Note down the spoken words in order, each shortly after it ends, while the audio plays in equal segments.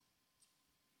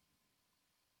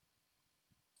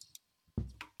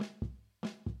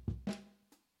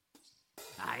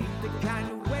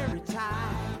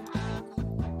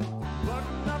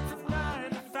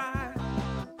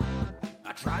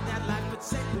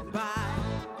goodbye.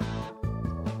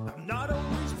 I'm not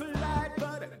always polite,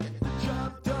 but I get the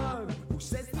job done. Who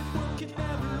says that work can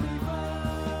never be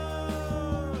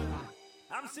fun?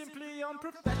 I'm simply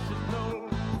unprofessional.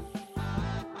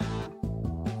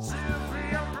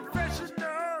 Simply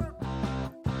unprofessional.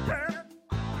 Yeah.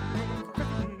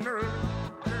 Unprofessional.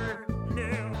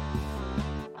 Yeah.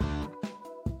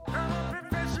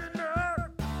 Unprofessional.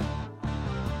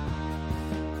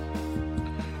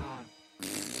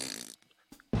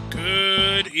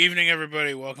 Good evening,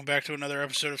 everybody. Welcome back to another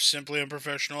episode of Simply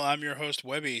Unprofessional. I'm your host,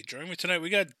 Webby. Joining me tonight, we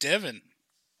got Devin.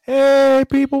 Hey,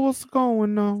 people, what's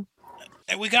going on?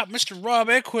 And we got Mr. Rob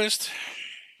Equist.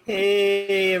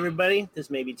 Hey everybody, this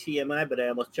may be TMI, but I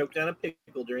almost choked on a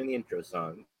pickle during the intro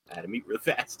song. I had to eat real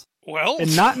fast. Well,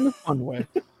 And not in a fun way.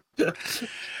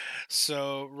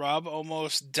 so Rob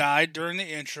almost died during the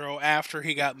intro after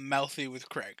he got mouthy with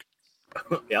Craig.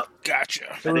 Yep,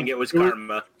 Gotcha. I think it was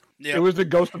karma. Yep. It was the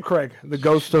ghost of Craig. The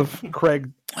ghost of Craig's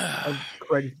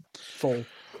soul.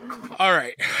 All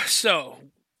right. So,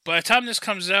 by the time this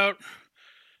comes out,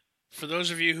 for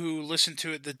those of you who listen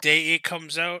to it the day it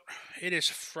comes out, it is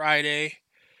Friday,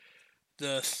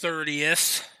 the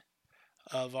 30th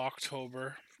of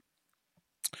October.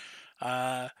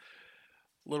 A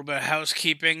little bit of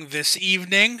housekeeping this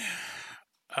evening.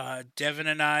 Devin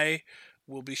and I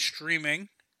will be streaming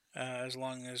as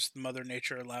long as Mother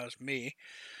Nature allows me.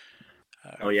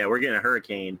 Oh yeah, we're getting a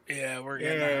hurricane. Yeah, we're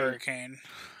getting Yay. a hurricane.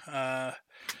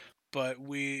 But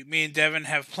me and Devin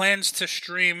have plans to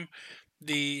stream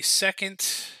the second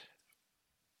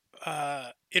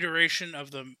iteration of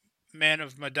the Man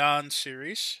of Medan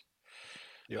series.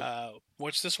 Yep.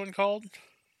 What's this one called?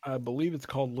 I believe it's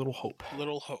called Little Hope.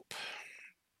 Little Hope.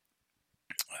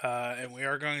 And we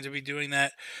are going to be doing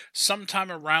that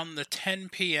sometime around the 10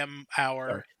 p.m. hour.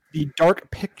 Sorry. The Dark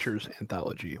Pictures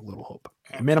anthology, Little Hope.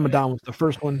 Okay. Man of Medan was the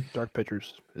first one. Dark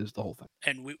Pictures is the whole thing.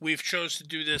 And we've chose to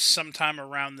do this sometime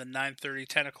around the 9:30,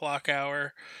 10 o'clock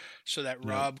hour so that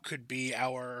Rob could be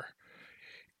our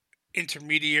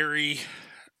intermediary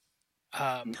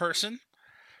person,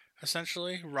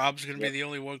 essentially. Rob's going to be the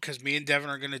only one because me and Devin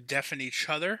are going to deafen each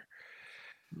other.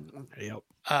 Yep.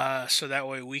 So that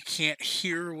way we can't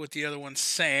hear what the other one's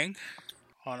saying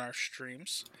on our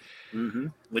streams. Mm-hmm.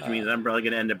 Which means I'm probably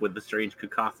going to end up with the strange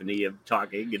cacophony of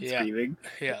talking and screaming.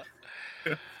 Yeah.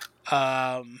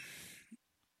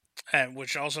 And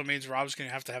which also means Rob's going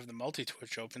to have the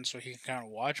multi-Twitch open so he can kind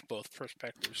of watch both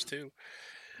perspectives too.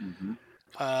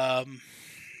 Mm-hmm.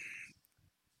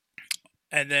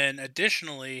 And then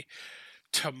additionally,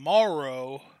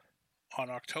 tomorrow on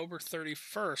October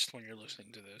 31st, when you're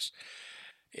listening to this,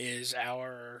 is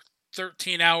our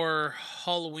 13-hour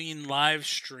Halloween live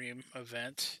stream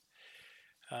event.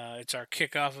 It's our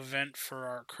kickoff event for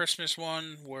our Christmas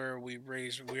one, where we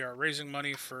are raising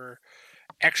money for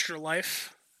Extra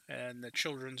Life and the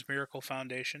Children's Miracle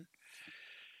Foundation.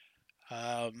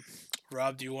 Rob,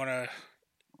 do you want to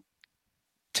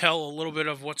tell a little bit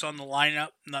of what's on the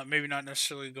lineup? Maybe not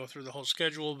necessarily go through the whole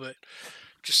schedule, but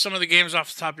just some of the games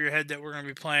off the top of your head that we're going to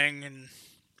be playing, and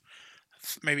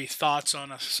maybe thoughts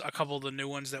on a couple of the new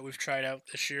ones that we've tried out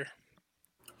this year.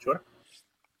 Sure.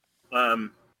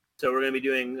 So we're going to be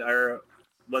doing our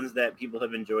ones that people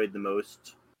have enjoyed the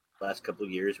most last couple of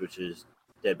years, which is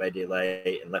Dead by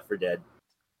Daylight and Left 4 Dead.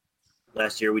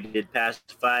 Last year we did Past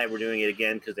 5. We're doing it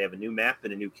again because they have a new map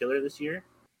and a new killer this year.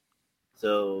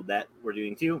 So that we're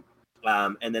doing too.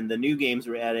 And then the new games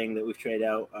we're adding that we've tried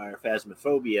out are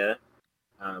Phasmophobia,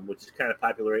 which is kind of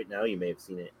popular right now. You may have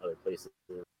seen it other places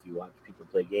if you watch people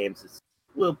play games. It's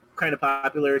a little kind of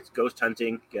popular. It's ghost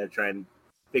hunting. You got to try and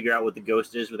figure out what the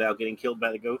ghost is without getting killed by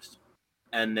the ghost.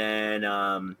 And then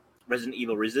Resident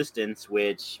Evil Resistance,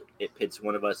 which it pits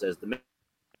one of us as the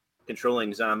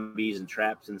controlling zombies and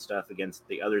traps and stuff against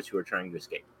the others who are trying to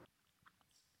escape.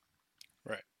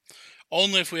 Right.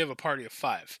 Only if we have a party of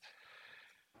 5.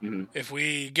 Mm-hmm. If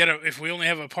we only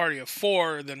have a party of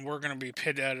 4, then we're going to be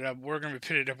pitted up. We're going to be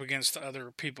pitted up against other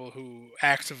people who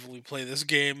actively play this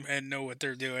game and know what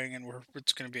they're doing, and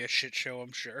it's going to be a shit show,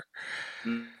 I'm sure.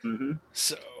 Mm-hmm.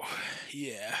 So,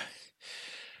 yeah.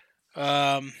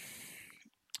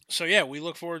 So yeah, we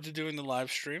look forward to doing the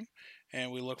live stream,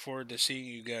 and we look forward to seeing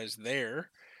you guys there.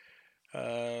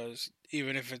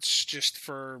 Even if it's just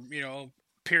for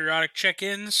periodic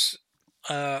check-ins.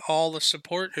 All the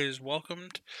support is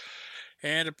welcomed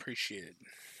and appreciated.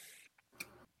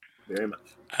 Very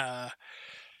much.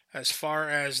 As far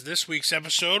as this week's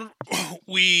episode,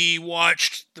 we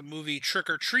watched the movie Trick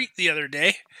or Treat the other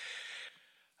day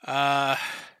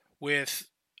with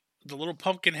the little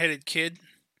pumpkin-headed kid.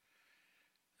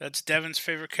 That's Devin's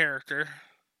favorite character.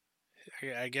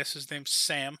 I guess his name's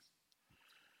Sam.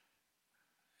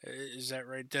 Is that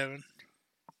right, Devin?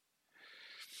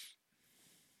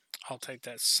 I'll take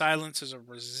that. Silence is a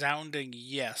resounding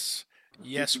yes.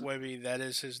 Yes, Webby, that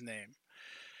is his name.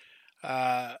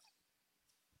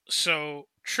 So,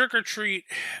 Trick or Treat.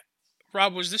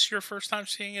 Rob, was this your first time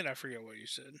seeing it? I forget what you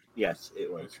said. Yes,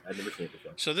 it was. I'd never seen it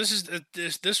before. So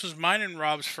this was mine and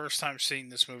Rob's first time seeing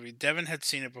this movie. Devin had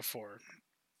seen it before.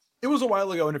 It was a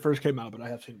while ago when it first came out, but I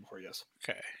have seen it before. Yes.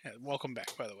 Okay, welcome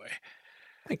back, by the way.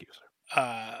 Thank you,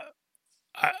 sir.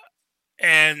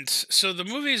 And so the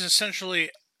movie is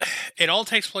essentially, it all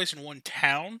takes place in one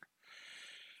town,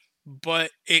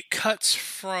 but it cuts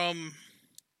from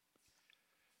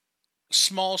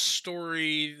small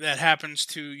story that happens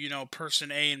to,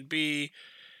 person A and B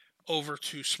over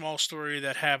to small story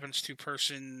that happens to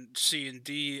person C and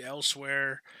D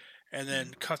elsewhere, and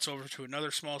then cuts over to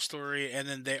another small story, and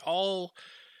then they all,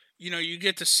 you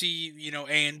get to see,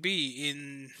 A and B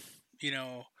in,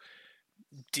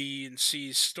 D and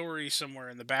C's story somewhere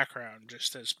in the background,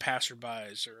 just as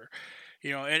passerbys, or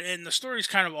and the stories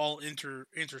kind of all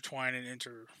intertwine and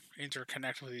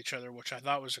interconnect with each other, which I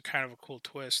thought was a kind of a cool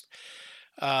twist.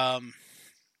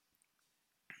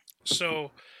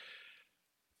 So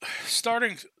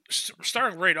starting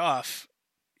right off,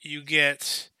 you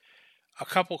get a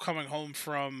couple coming home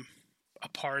from a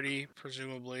party,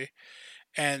 presumably,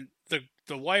 and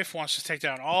the wife wants to take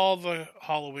down all the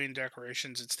Halloween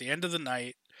decorations. It's the end of the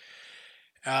night.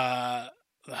 The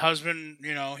husband,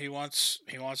 he wants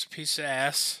a piece of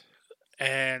ass,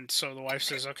 and so the wife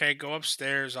says, "Okay, go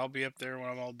upstairs. I'll be up there when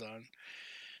I'm all done."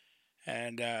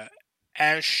 And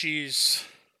as she's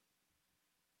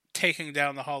taking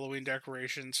down the Halloween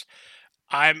decorations,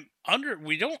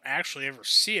 we don't actually ever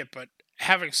see it, but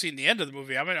having seen the end of the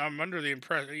movie, I'm under the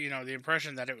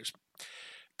impression that it was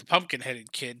the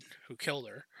pumpkin-headed kid who killed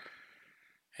her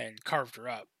and carved her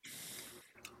up.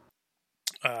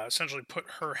 Essentially put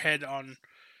her head on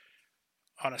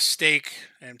a stake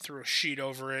and threw a sheet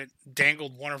over it,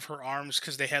 dangled one of her arms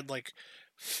because they had like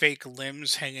fake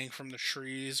limbs hanging from the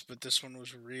trees, but this one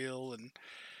was real. And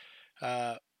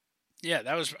that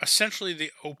was essentially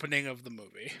the opening of the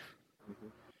movie.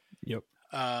 Yep.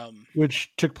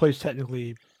 Which took place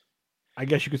technically, I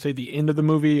guess you could say, the end of the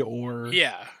movie, or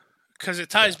because it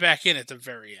ties back in at the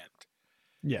very end.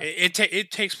 Yeah,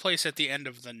 it takes place at the end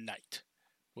of the night.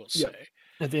 We'll say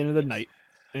at the end of the night.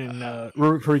 And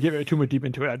before we get too much deep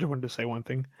into it, I just wanted to say one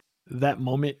thing. That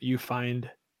moment you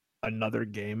find another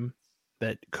game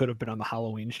that could have been on the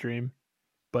Halloween stream,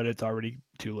 but it's already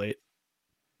too late.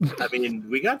 I mean,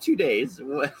 we got 2 days.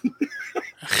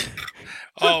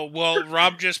 Oh, well,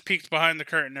 Rob just peeked behind the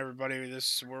curtain, everybody.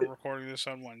 We're recording this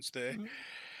on Wednesday.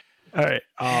 All right.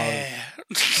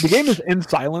 The game is In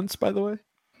Silence, by the way.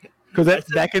 Because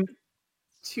that can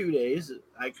 2 days.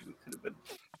 I could have been.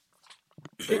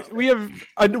 We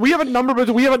have a number, but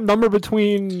we have a number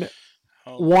between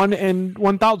 1 and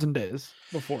 1,000 days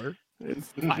before. It's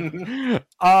fine.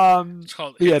 It's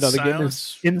called the game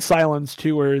is In Silence,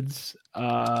 2 words.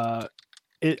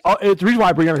 It's the reason why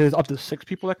I bring it up is up to 6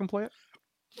 people that can play it.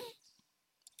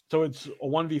 So it's a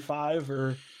 1v5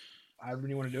 or however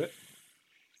you want to do it.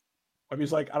 I mean,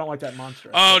 it's like, I don't like that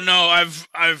monster. Oh no,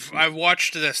 I've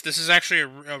watched this. This is actually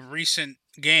a recent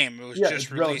game. It was just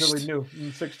released. Relatively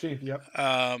new, 16th. Yep.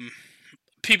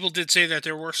 People did say that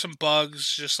there were some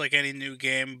bugs, just like any new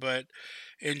game, but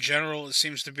in general, it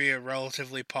seems to be a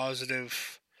relatively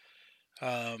positive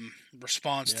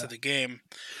response to the game.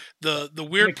 The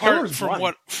weird part,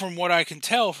 from what I can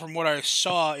tell, from what I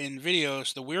saw in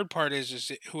videos, the weird part is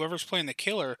that whoever's playing the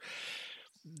killer,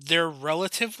 they're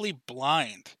relatively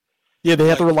blind. Yeah, they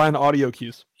have to rely on audio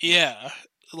cues. Yeah,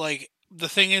 like the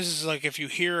thing is like if you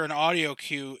hear an audio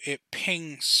cue, it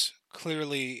pings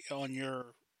clearly on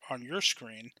your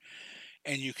screen,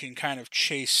 and you can kind of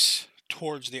chase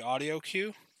towards the audio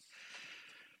cue.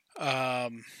 Yeah,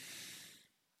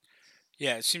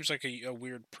 it seems like a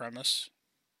weird premise.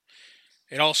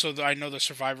 It also, I know the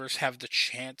survivors have the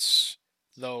chance,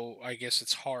 though I guess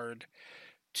it's hard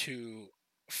to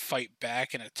fight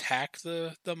back and attack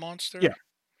the monster. Yeah,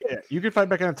 you can fight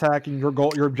back and attack, and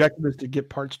your objective is to get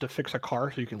parts to fix a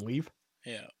car so you can leave.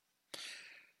 Yeah.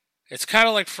 It's kind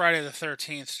of like Friday the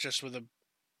 13th, just with a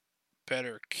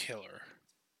better killer.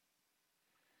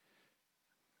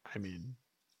 I mean,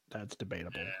 that's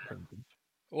debatable.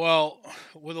 Well,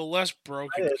 with a less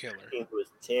broken killer. It was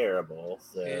terrible.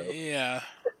 So. Yeah.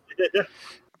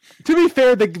 To be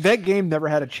fair, that game never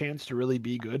had a chance to really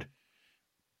be good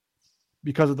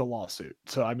because of the lawsuit.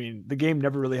 So, I mean, the game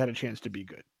never really had a chance to be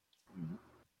good.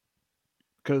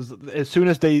 because as soon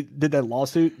as they did that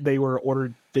lawsuit, they were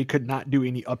ordered. They could not do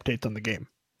any updates on the game,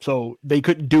 so they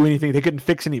couldn't do anything. They couldn't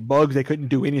fix any bugs. They couldn't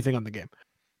do anything on the game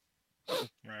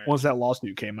Right. once that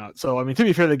lawsuit came out. So I mean, to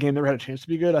be fair, the game never had a chance to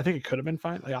be good. I think it could have been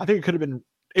fine. Like, I think it could have been.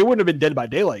 It wouldn't have been Dead by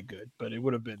Daylight good, but it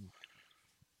would have been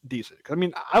decent. I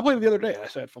mean, I played it the other day. I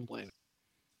had fun playing.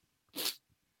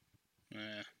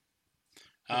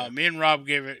 Yeah. Me and Rob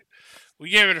gave it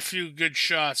a few good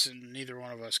shots, and neither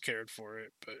one of us cared for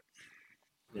it. But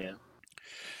Yeah.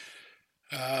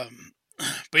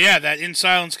 but yeah, that In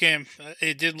Silence game,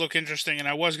 it did look interesting, and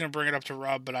I was going to bring it up to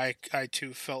Rob, but I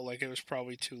too felt like it was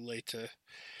probably too late to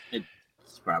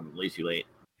It's probably too late.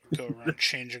 go around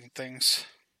changing things.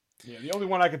 Yeah, the only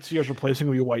one I could see us replacing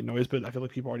would be White Noise, but I feel like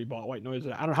people already bought White Noise.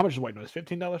 I don't know how much is White Noise.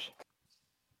 $15?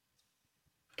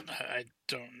 I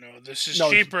don't know. This is No,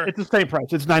 cheaper. It's the same price.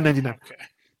 It's $9.99. Okay.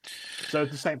 So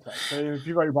it's the same price. So if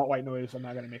you've already bought White Noise, I'm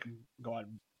not gonna make them go out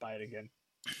and buy it again,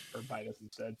 or buy this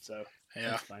instead. So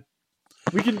Yeah. that's fine.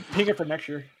 We can ping it for next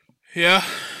year. Yeah.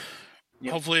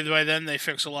 Yep. Hopefully by then they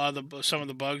fix some of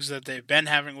the bugs that they've been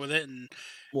having with it, and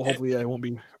Well, hopefully it won't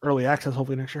be early access.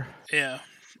 Hopefully next year. yeah.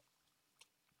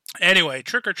 Anyway,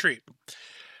 Trick or Treat.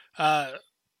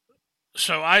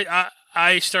 So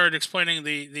I started explaining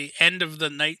the end of the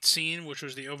night scene, which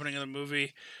was the opening of the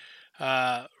movie.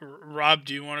 Rob,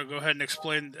 do you want to go ahead and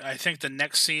explain? I think the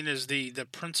next scene is the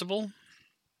principal.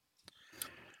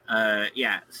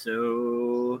 Yeah.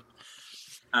 So,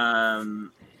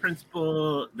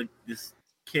 principal, this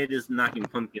kid is knocking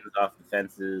pumpkins off the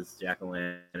fences.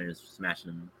 Jack-o'-lanterns smashing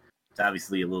them. It's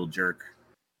obviously a little jerk.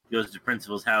 He goes to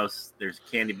principal's house. There's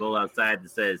a candy bowl outside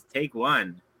that says "Take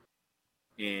one,"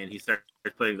 and he starts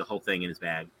putting the whole thing in his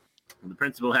bag. When the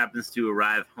principal happens to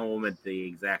arrive home at the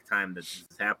exact time that this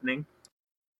is happening,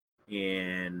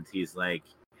 and he's like,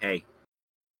 "Hey,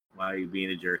 why are you being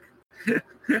a jerk?"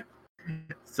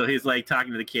 So he's like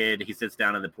talking to the kid. He sits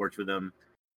down on the porch with him,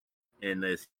 and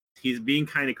he's being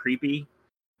kind of creepy,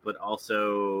 but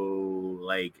also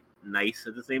like nice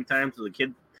at the same time. So the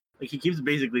kid, like, he keeps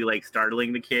basically like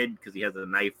startling the kid because he has a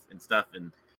knife and stuff,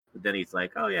 but then he's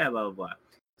like, "Oh yeah, blah blah blah."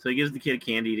 So he gives the kid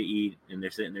candy to eat, and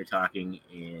they're sitting there talking,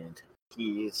 and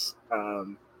he's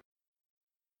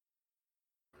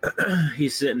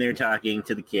he's sitting there talking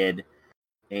to the kid,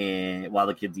 and while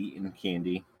the kid's eating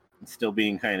candy, and still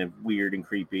being kind of weird and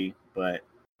creepy, but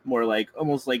more like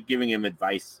almost like giving him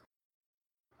advice.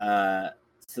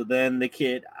 So then the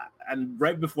kid, and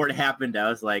right before it happened, I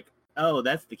was like, "Oh,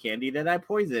 that's the candy that I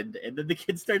poisoned." And then the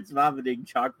kid starts vomiting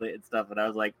chocolate and stuff, and I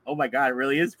was like, "Oh my god, it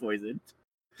really is poisoned."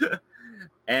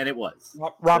 And it was.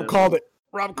 Rob called it.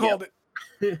 Rob called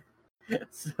it.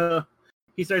 So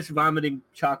he starts vomiting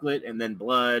chocolate and then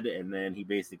blood, and then he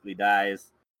basically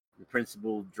dies. The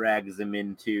principal drags him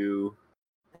into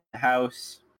the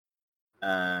house,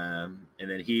 and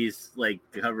then he's like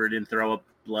covered in throw up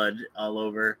blood all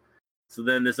over. So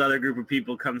then this other group of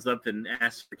people comes up and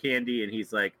asks for candy, and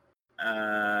he's like,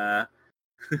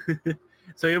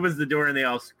 So he opens the door, and they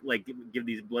all like give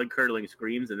these blood curdling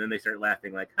screams, and then they start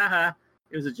laughing like, "Haha,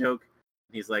 it was a joke."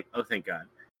 And he's like, "Oh, thank God."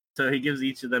 So he gives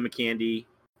each of them a candy,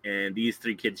 and these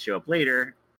three kids show up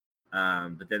later.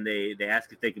 But then they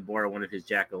ask if they can borrow one of his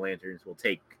jack-o'-lanterns. We'll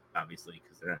take, obviously,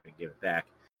 because they're not going to give it back.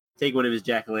 Take one of his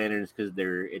jack-o'-lanterns because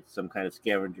it's some kind of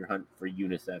scavenger hunt for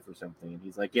UNICEF or something. And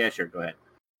he's like, "Yeah, sure, go ahead."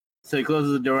 So he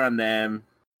closes the door on them,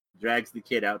 drags the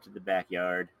kid out to the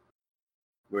backyard,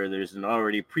 where there's an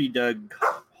already pre-dug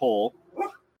hole.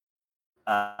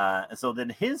 So then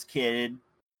his kid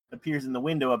appears in the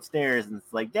window upstairs, and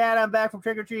it's like, "Dad, I'm back from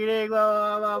trick-or-treating,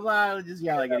 blah, blah, blah, blah," just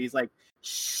yelling. And he's like,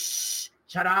 "Shh,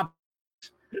 shut up,"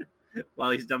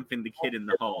 while he's dumping the kid in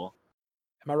the hole.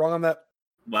 Am I wrong on that?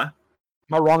 What?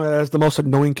 Am I wrong that that's the most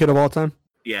annoying kid of all time?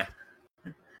 Yeah.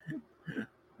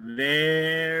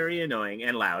 Very annoying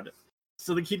and loud.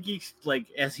 So the kid keeps, like,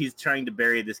 as he's trying to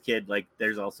bury this kid, like,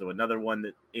 there's also another one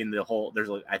that in the hole. There's,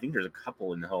 like, I think there's a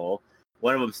couple in the hole.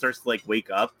 One of them starts to, like, wake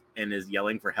up and is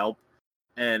yelling for help.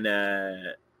 And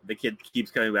the kid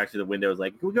keeps coming back to the window. Is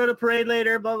like, "Can we go to parade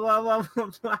later? Blah, blah, blah,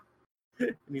 blah, blah."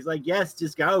 And he's like, "Yes,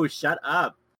 just go. Shut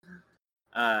up."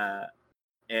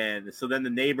 And so then the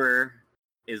neighbor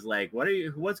is like,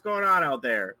 "What's going on out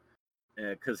there?"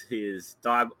 Because his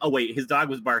dog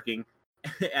was barking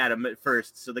at him at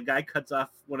first. So the guy cuts off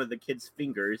one of the kid's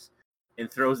fingers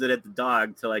and throws it at the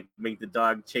dog to like make the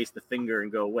dog chase the finger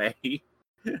and go away.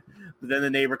 But then the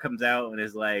neighbor comes out and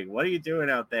is like, "What are you doing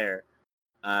out there?"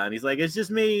 And he's like, "It's just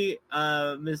me,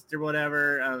 Mr.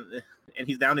 Whatever." And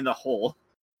he's down in the hole.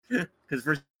 Because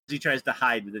first he tries to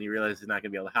hide, but then he realizes he's not going to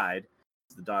be able to hide.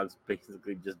 The dog's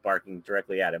basically just barking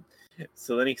directly at him.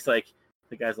 So then he's like,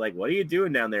 The guy's like, "What are you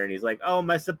doing down there?" And he's like, "Oh,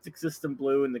 my septic system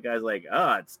blew." And the guy's like,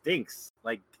 "Oh, it stinks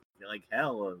like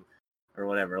hell or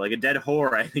whatever, like a dead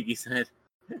whore," I think he said.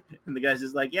 And the guy's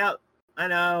just like, "Yeah, I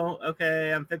know.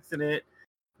 Okay, I'm fixing it."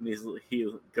 And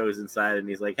he goes inside and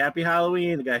he's like, "Happy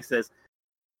Halloween." The guy says,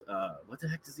 "What the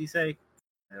heck does he say?"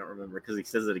 I don't remember because he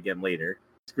says it again later.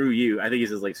 "Screw you." I think he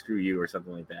says like "screw you" or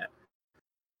something like that.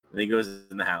 And he goes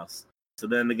in the house. So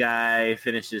then the guy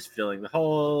finishes filling the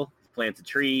hole, plants a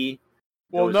tree.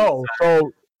 Well, no.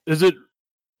 So is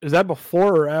that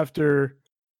before or after?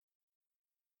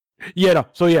 Yeah, no.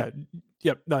 So yeah.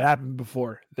 Yep, no, it happened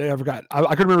before. I forgot. I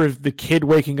couldn't remember if the kid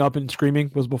waking up and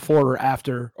screaming was before or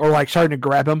after, or like starting to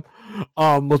grab him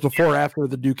was before or after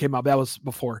the dude came out. That was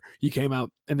before he came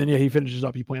out. And then, yeah, he finishes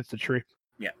up. He plants the tree.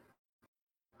 Yeah.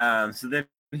 So then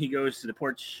he goes to the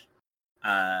porch,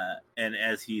 and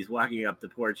as he's walking up the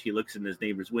porch, he looks in his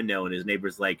neighbor's window, and his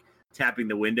neighbor's like tapping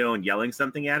the window and yelling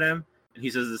something at him. And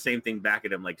he says the same thing back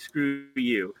at him, like, "Screw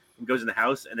you," and goes in the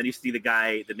house. And then you see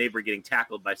the neighbor getting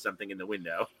tackled by something in the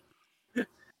window.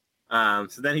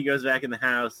 So then he goes back in the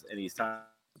house and he's talking.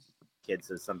 The kid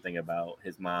says something about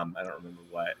his mom. I don't remember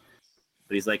what.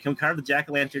 But he's like, "Come carve the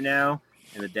jack-o'-lantern now."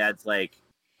 And the dad's like,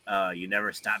 "You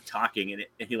never stop talking." And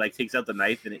he like takes out the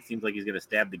knife and it seems like he's going to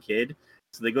stab the kid.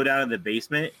 So they go down in the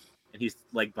basement and he's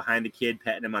like behind the kid,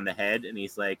 patting him on the head. And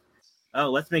he's like, "Oh,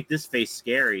 let's make this face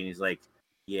scary." And he's like,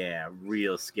 "Yeah,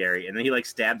 real scary." And then he like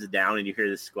stabs it down and you hear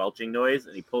this squelching noise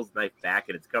and he pulls the knife back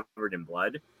and it's covered in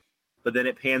blood. But then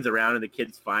it pans around and the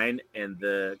kid's fine, and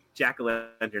the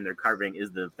jack-o'-lantern they're carving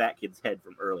is the fat kid's head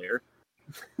from earlier.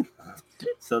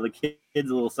 So the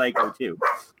kid's a little psycho too.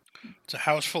 It's a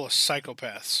house full of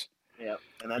psychopaths. Yep,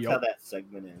 and that's Yep. how that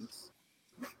segment ends.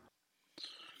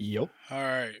 Yep. All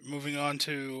right, moving on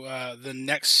to the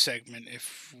next segment,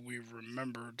 if we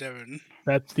remember, Devin.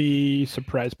 That's the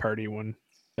surprise party one.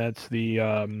 That's the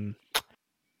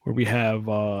where we have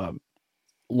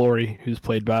Lori, who's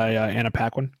played by Anna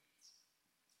Paquin.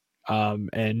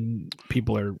 And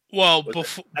people are Well, Was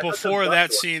it- I thought before the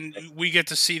that bus scene, we get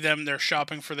to see them. They're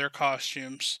shopping for their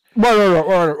costumes.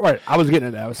 right. I was getting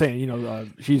at that. I was saying,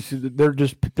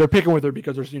 they're picking with her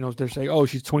because they're saying, oh,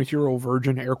 she's 22-year-old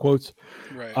virgin, air quotes.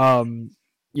 Right.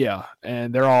 Yeah,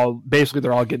 and they're all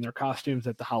getting their costumes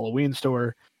at the Halloween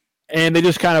store, and they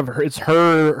just kind of it's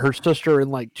her sister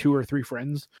and like 2 or 3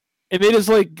 friends. And they just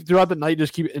like throughout the night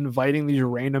just keep inviting these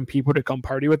random people to come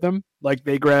party with them. Like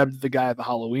they grabbed the guy at the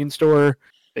Halloween store.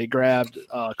 They grabbed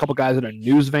a couple guys in a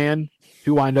news van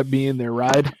who wind up being their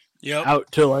ride Yep. out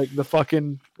to like the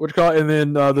fucking And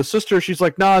then the sister, she's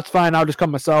like, "No, it's fine. I'll just come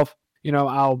myself.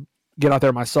 I'll get out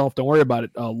there myself. Don't worry about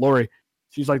it." Lori,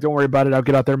 she's like, "Don't worry about it. I'll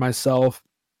get out there myself."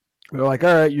 They're like,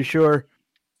 "All right, you sure?"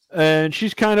 And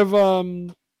she's kind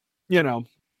of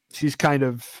she's kind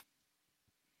of.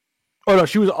 Oh no,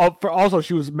 she was also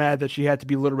she was mad that she had to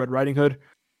be Little Red Riding Hood.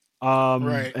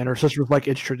 Right. And her sister was like,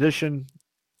 "It's tradition.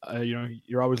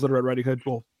 You're always Little Red Riding Hood."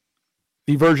 Well,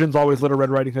 the virgin's always Little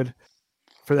Red Riding Hood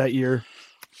for that year.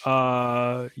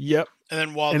 Yep. And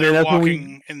then while And then they're that's when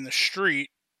walking in the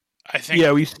street, I think.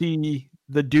 Yeah, we see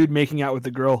the dude making out with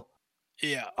the girl.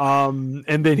 Yeah.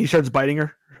 And then he starts biting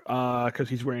her because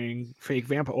he's wearing fake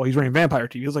vampire. Well, he's wearing vampire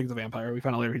teeth. He looks like the vampire. We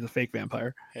found out later he's a fake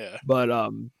vampire. Yeah. But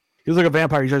he was like a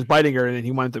vampire. He starts biting her, and then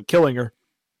he winds up killing her.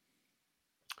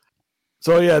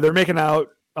 So yeah, they're making out.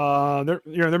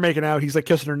 They're making out. He's like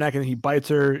kissing her neck, and then he bites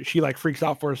her. She like freaks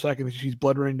out for a second. She's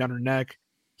blood running down her neck.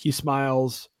 He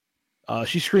smiles.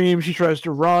 She screams. She tries to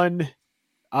run.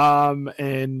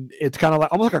 And it's kind of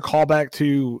like almost like a callback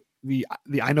to the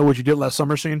 "I Know What You Did Last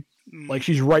Summer" scene. Like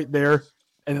she's right there,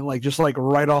 and then like just like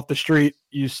right off the street,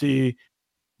 you see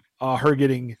her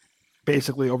getting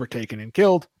basically overtaken and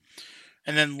killed.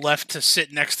 And then left to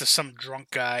sit next to some drunk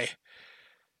guy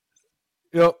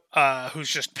Yep.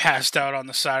 who's just passed out on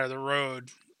the side of the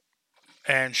road.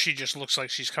 And she just looks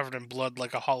like she's covered in blood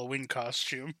like a Halloween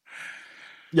costume.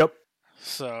 Yep.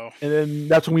 So. And then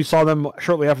that's when we saw them.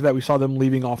 Shortly after that, we saw them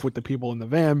leaving off with the people in the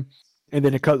van. And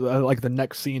then it cut like the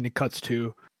next scene. It cuts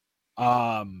to,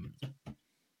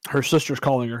 her sister's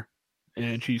calling her,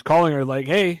 and she's calling her like,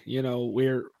 "Hey,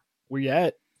 where you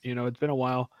at? It's been a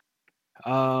while."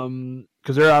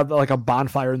 Because they're at like a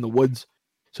bonfire in the woods.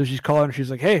 So she's calling her.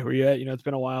 She's like, "Hey, where you at? It's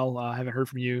been a while. I haven't heard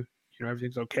from you.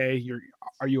 Everything's okay.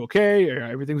 Are you okay? Or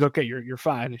everything's okay. You're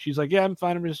fine." And she's like, "Yeah, I'm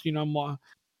fine. I'm just,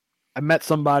 I met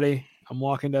somebody. I'm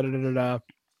walking, da da da da."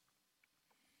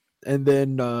 And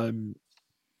then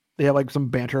they have like some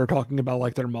banter talking about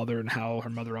like their mother and how her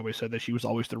mother always said that she was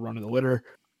always the run of the litter.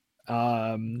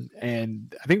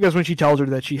 And I think that's when she tells her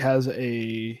that she has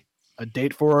a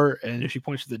date for her, and she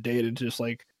points to the date and just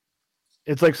like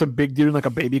It's like some big dude in like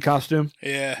a baby costume,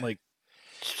 Yeah. like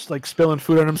just like spilling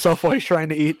food on himself while he's trying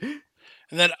to eat.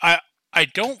 And then I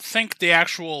don't think the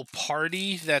actual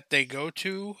party that they go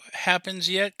to happens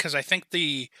yet, because I think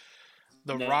the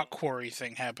No. rock quarry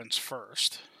thing happens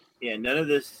first. Yeah, none of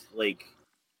this, like,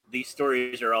 these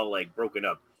stories are all, like, broken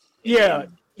up. Yeah,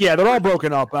 yeah, they're all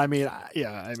broken up. I mean,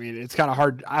 it's kind of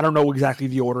hard. I don't know exactly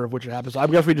the order of which it happens. I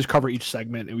guess we just cover each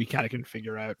segment and we kind of can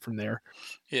figure out from there.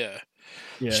 Yeah.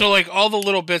 Yeah. So, like, all the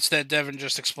little bits that Devin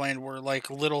just explained were, like,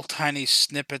 little tiny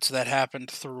snippets that happened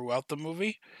throughout the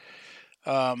movie.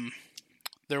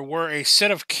 There were a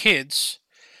set of kids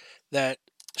that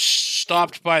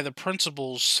stopped by the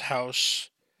principal's house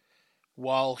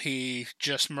while he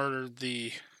just murdered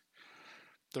the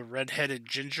red-headed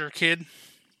ginger kid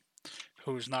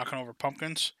who was knocking over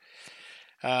pumpkins.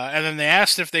 And then they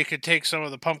asked if they could take some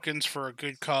of the pumpkins for a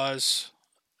good cause.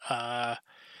 I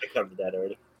covered that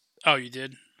already. Oh, you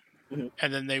did? Mhm.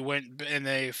 And then they went and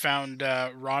they found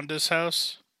Rhonda's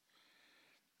house.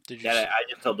 Did you? Yeah, I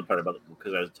just told the part about it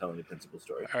because I was telling the principal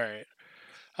story. All right.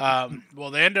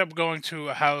 Well, they end up going to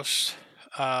a house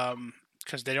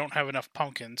because they don't have enough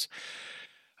pumpkins.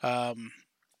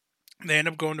 They end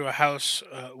up going to a house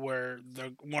where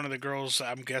one of the girls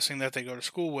I'm guessing that they go to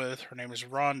school with, her name is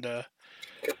Rhonda.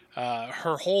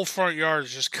 Her whole front yard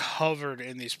is just covered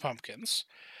in these pumpkins.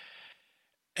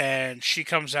 And she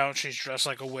comes out and she's dressed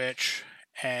like a witch.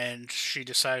 And she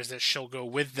decides that she'll go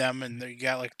with them. And they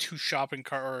got like a shopping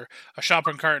cart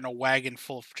and a wagon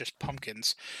full of just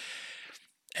pumpkins.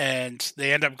 And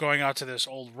they end up going out to this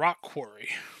old rock quarry.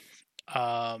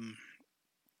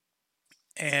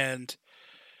 And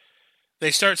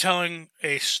they start telling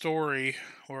a story,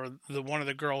 or one of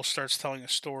the girls starts telling a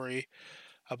story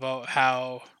about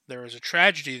how there was a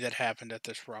tragedy that happened at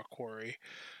this rock quarry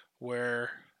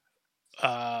where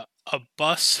a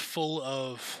bus full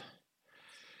of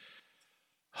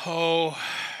Troubled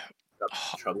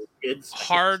kids.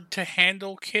 hard to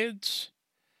handle kids.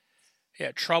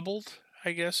 Yeah, troubled,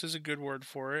 I guess, is a good word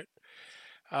for it.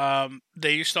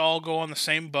 They used to all go on the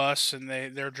same bus, and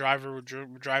their driver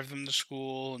would drive them to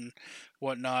school and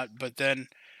whatnot. But then,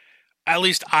 at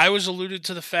least I was alluded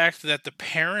to the fact that the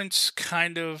parents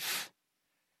kind of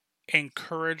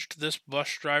encouraged this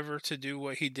bus driver to do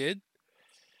what he did.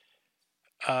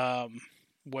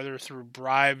 Whether through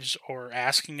bribes or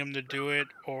asking him to do it,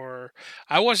 or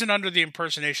I wasn't under the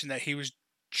impersonation that he was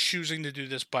choosing to do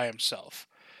this by himself.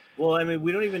 Well, I mean,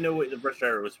 we don't even know what the bus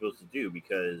driver was supposed to do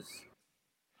because.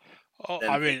 Oh,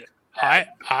 I mean, I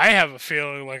have a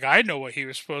feeling like I know what he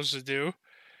was supposed to do.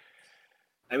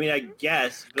 I mean, I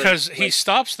guess Because he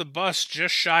stops the bus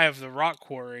just shy of the rock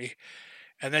quarry,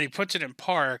 and then he puts it in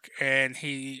park, and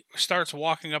he starts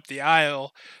walking up the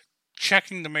aisle,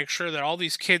 checking to make sure that all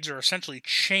these kids are essentially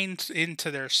chained into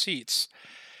their seats.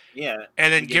 Yeah.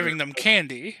 And then giving them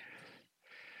candy.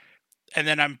 And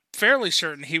then I'm fairly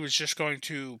certain he was just going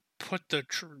to put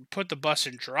the bus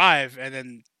in drive and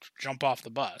then jump off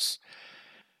the bus.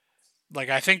 Like,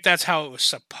 I think that's how it was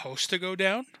supposed to go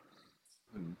down.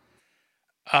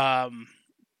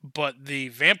 But the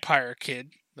vampire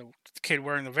kid, the kid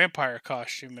wearing the vampire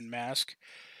costume and mask,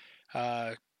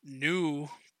 knew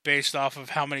based off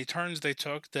of how many turns they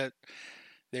took that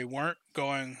they weren't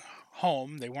going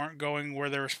home. They weren't going where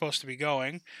they were supposed to be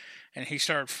going. And he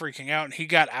started freaking out, and he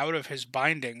got out of his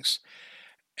bindings,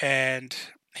 and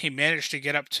he managed to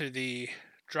get up to the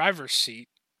driver's seat.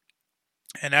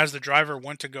 And as the driver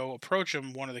went to go approach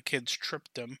him, one of the kids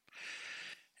tripped him,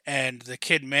 and the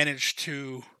kid managed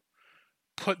to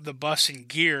put the bus in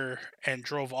gear and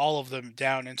drove all of them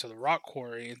down into the rock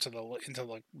quarry, into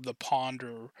the pond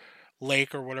or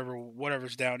lake or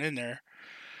whatever's down in there.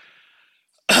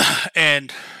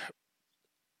 And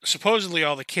supposedly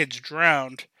all the kids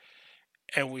drowned,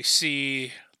 and we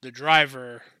see the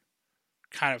driver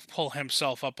kind of pull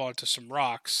himself up onto some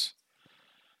rocks.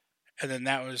 And then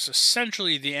that was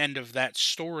essentially the end of that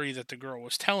story that the girl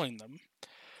was telling them.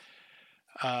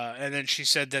 And then she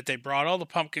said that they brought all the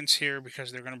pumpkins here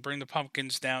because they're going to bring the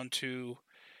pumpkins down to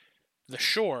the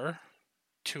shore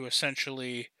to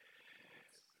essentially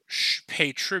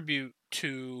pay tribute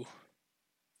to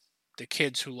the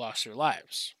kids who lost their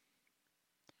lives.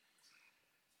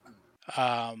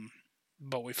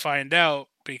 But we find out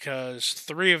because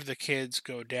 3 of the kids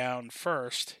go down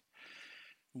first,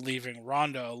 leaving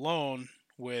Rhonda alone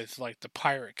with like the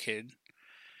pirate kid.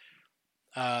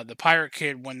 The pirate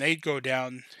kid, when they go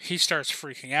down, he starts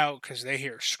freaking out because they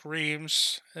hear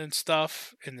screams and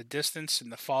stuff in the distance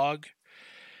in the fog.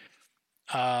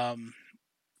 And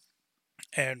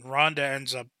Rhonda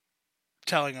ends up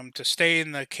telling him to stay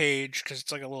in the cage because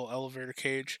it's like a little elevator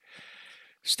cage.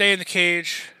 stay in the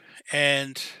cage,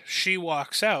 and she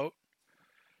walks out.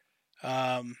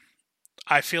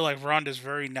 I feel like Rhonda's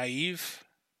very naive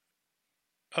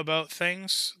about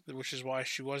things, which is why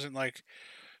she wasn't like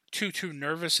too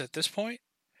nervous at this point.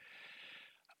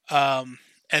 And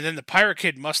then the pirate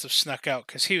kid must have snuck out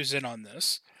because he was in on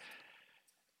this.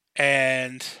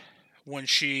 And when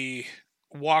she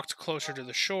walked closer to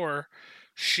the shore,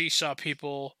 she saw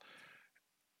people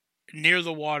near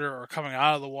the water or coming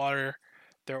out of the water.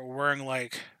 They were wearing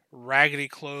like raggedy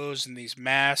clothes and these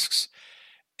masks.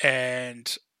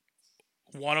 And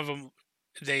one of them,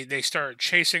 they started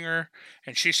chasing her,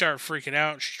 and she started freaking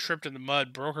out. She tripped in the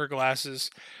mud, broke her glasses.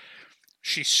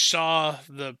 She saw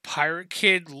the pirate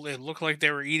kid. It looked like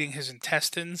they were eating his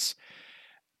intestines.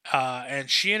 And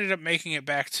she ended up making it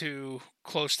back to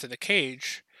close to the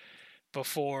cage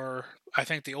before I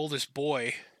think the oldest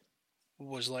boy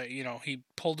was like, he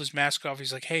pulled his mask off.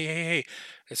 He's like, hey,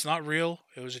 it's not real.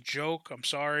 It was a joke. I'm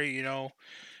sorry.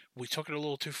 We took it a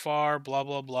little too far, blah,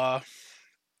 blah, blah.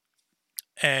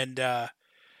 And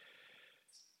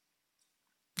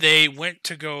they went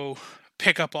to go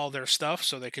pick up all their stuff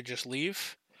so they could just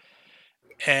leave.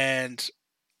 And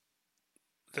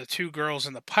the two girls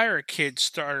and the pirate kid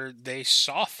they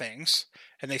saw things,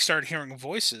 and they started hearing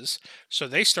voices, so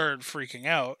they started freaking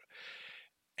out.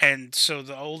 And so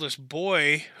the oldest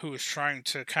boy, who was trying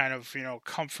to kind of,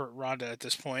 comfort Rhonda at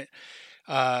this point,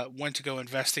 went to go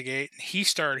investigate. He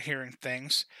started hearing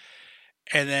things.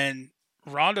 And then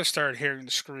Rhonda started hearing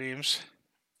the screams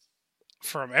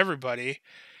from everybody.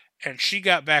 And she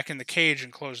got back in the cage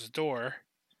and closed the door.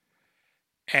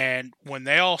 And when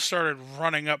they all started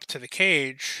running up to the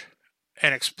cage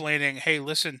and explaining, hey,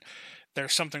 listen,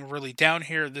 there's something really down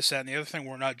here, this, that, and the other thing.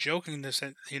 We're not joking.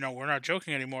 We're not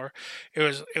joking anymore. It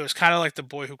was kind of like the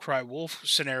boy who cried wolf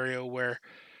scenario, where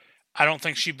I don't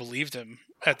think she believed him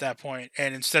at that point.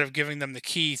 And instead of giving them the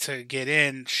key to get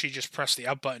in, she just pressed the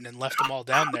up button and left them all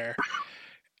down there,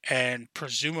 and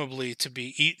presumably to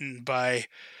be eaten by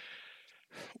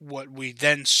what we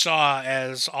then saw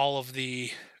as all of the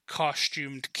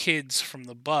costumed kids from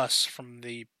the bus, from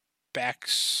the back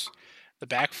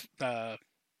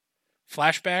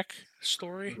flashback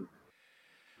story.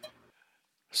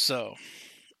 So,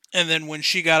 and then when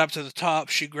she got up to the top,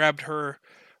 she grabbed her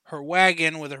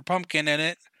wagon with her pumpkin in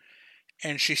it,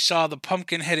 and she saw the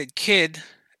pumpkin-headed kid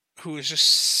who was just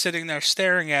sitting there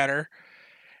staring at her,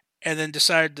 and then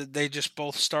decided that they just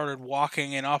both started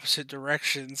walking in opposite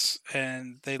directions,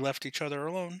 and they left each other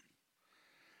alone.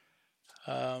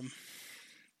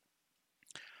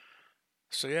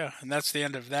 So yeah, and that's the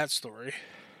end of that story.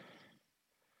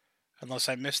 Unless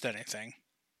I missed anything.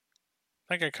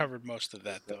 I think I covered most of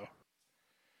that, though.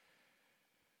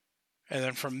 And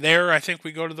then from there, I think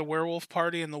we go to the werewolf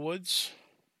party in the woods.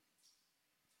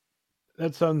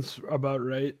 That sounds about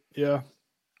right. Yeah.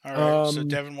 All right. So,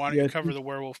 Devin, why don't you cover the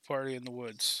werewolf party in the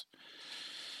woods?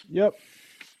 Yep.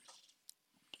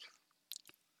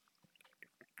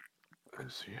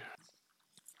 Let's see.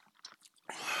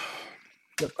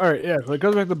 Yep. All right. Yeah. So it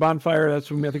goes back to the bonfire.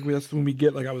 That's when we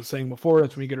get, like I was saying before,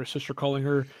 that's when we get her sister calling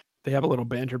her. They have a little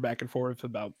banter back and forth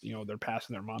about, they're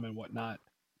passing their mom and whatnot.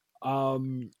 Oh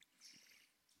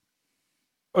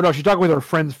no, she's talking with her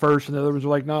friends first, and the others were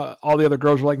like, no. All the other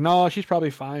girls were like, no, she's probably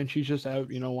fine. She's just out,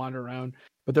 wandering around.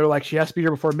 But they're like, she has to be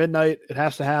here before midnight. It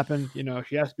has to happen.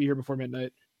 She has to be here before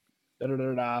midnight. Da da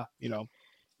da da.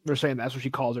 They're saying that's what she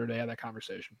calls her. They have that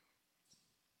conversation.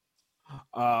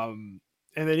 And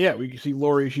then we can see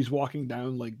Lori. She's walking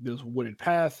down like this wooded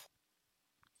path.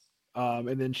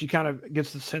 And then she kind of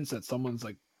gets the sense that someone's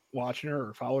like watching her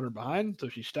or following her behind. So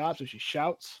she stops and she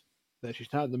shouts that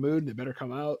she's not in the mood. They better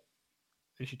come out.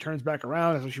 And she turns back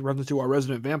around, and so she runs into our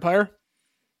resident vampire,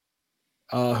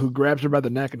 who grabs her by the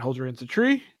neck and holds her into a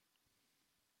tree.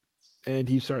 And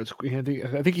he starts. I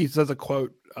think he says a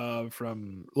quote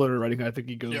from Literary Writing. I think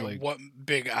he goes like, "What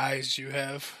big eyes you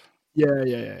have."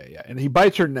 Yeah. And he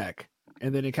bites her neck,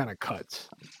 and then it kind of cuts.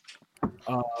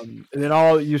 And then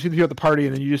you see the people at the party,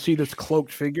 and then you just see this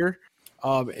cloaked figure,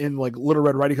 in like Little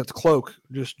Red Riding Hood's cloak,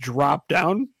 just drop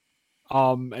down,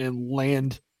 and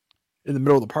land in the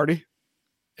middle of the party.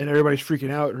 And everybody's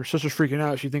freaking out. Her sister's freaking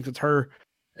out. She thinks it's her.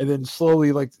 And then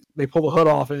slowly, like, they pull the hood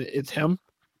off, and it's him.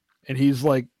 And he's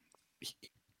like,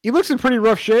 he looks in pretty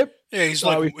rough shape. Yeah, he's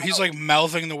like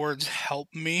mouthing the words "help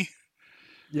me."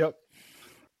 Yep.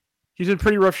 He's in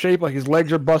pretty rough shape. Like, his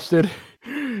legs are busted.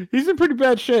 He's in pretty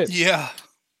bad shape. Yeah.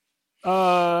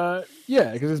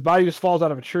 Yeah, because his body just falls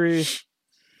out of a tree.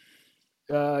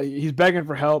 He's begging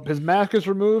for help. His mask is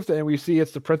removed, and we see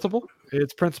it's the principal.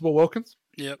 It's Principal Wilkins.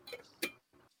 Yep.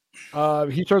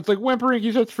 He starts like whimpering.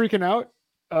 He starts freaking out.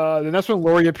 Then that's when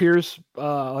Lori appears,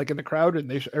 like in the crowd, and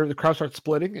the crowd starts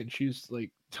splitting, and she's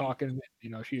like talking. You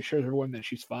know, she assures everyone that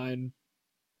she's fine,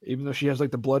 even though she has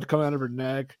like the blood coming out of her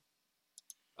neck.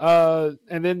 And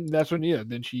then that's when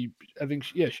then she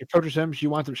approaches him. She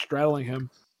wants him straddling him,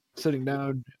 sitting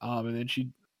down. And then she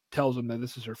tells him that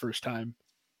this is her first time.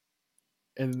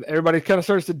 And everybody kind of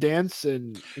starts to dance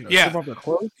and strip off their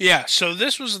clothes. Yeah, so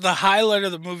this was the highlight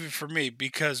of the movie for me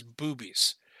because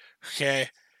boobies. Okay.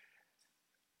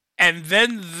 And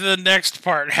then the next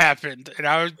part happened, and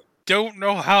I don't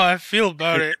know how I feel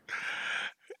about it.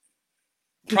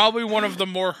 Probably one of the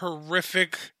more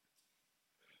horrific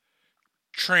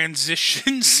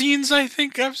transition scenes I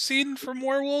think I've seen from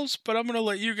werewolves, but I'm going to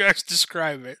let you guys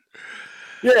describe it.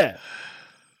 Yeah.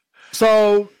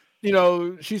 So,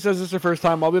 she says this is her first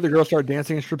time. All the other girls start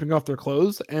dancing and stripping off their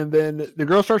clothes, and then the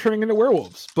girls start turning into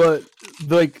werewolves. But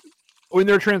like when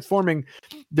they're transforming,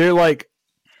 they're like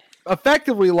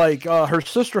effectively like her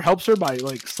sister helps her by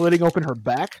like slitting open her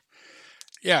back.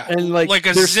 Yeah, and like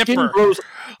a their zipper. Skin grows,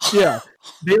 yeah,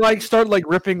 they like start like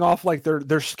ripping off like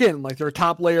their skin, like their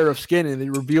top layer of skin, and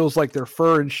it reveals like their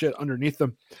fur and shit underneath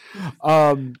them.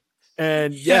 And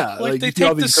like they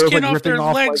take the skin off their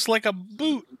legs like a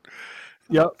boot.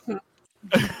 Yep.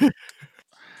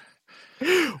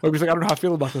 Webby's like, I don't know how I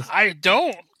feel about this. I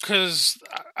don't, because,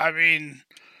 I mean,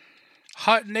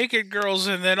 hot naked girls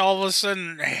and then all of a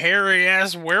sudden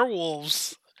hairy-ass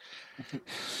werewolves.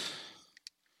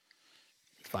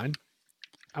 Fine.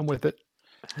 I'm with it.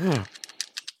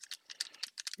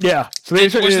 Yeah. So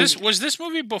was this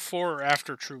movie before or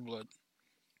after True Blood?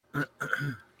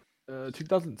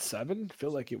 2007? I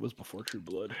feel like it was before True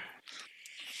Blood.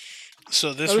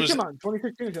 So this came out in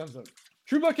 2016 or 2007.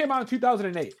 True Blood came out in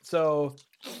 2008. So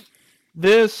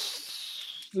this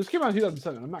came out in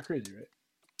 2007. I'm not crazy, right?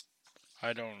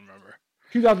 I don't remember.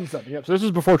 2007. Yep. So this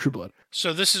is before True Blood.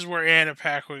 So this is where Anna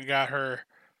Paquin got her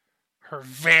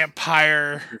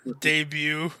vampire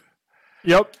debut.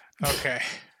 Yep. Okay.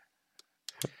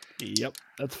 Yep.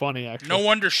 That's funny, actually. No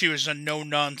wonder she was a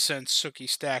no-nonsense Sookie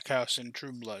Stackhouse in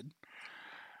True Blood.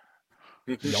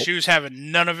 Nope. She was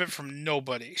having none of it from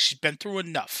nobody. She's been through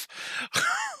enough.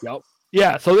 Yep.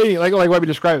 Yeah, so they like what we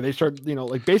described, they start,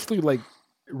 like basically like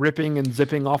ripping and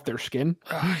zipping off their skin.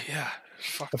 Yeah.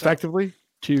 Effectively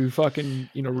to fucking,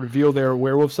 reveal their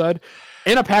werewolf side.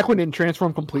 Anna Paquin didn't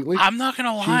transform completely. I'm not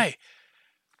gonna lie.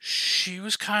 She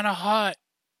was kind of hot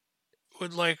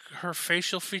with like her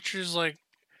facial features like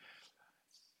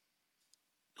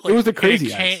it was the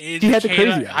crazy eyes. She had the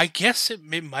crazy eyes. I guess it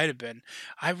might have been.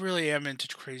 I really am into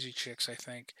crazy chicks, I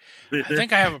think. I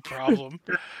think I have a problem.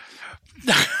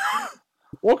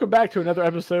 Welcome back to another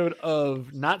episode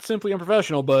of Not Simply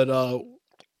Unprofessional, but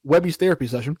Webby's Therapy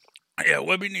Session. Yeah,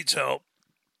 Webby needs help.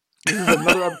 This is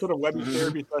another episode of Webby's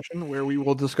Therapy Session where we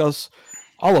will discuss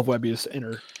all of Webby's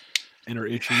inner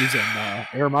issues and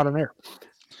air them out on air.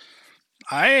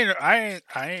 I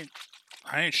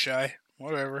ain't shy.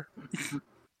 Whatever.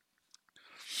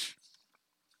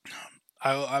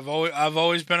 I've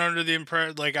always been under the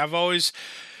impression, like I've always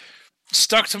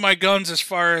stuck to my guns as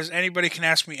far as anybody can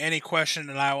ask me any question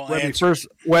and I will answer.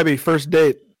 First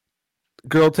date.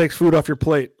 Girl takes food off your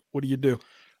plate. What do you do?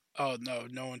 Oh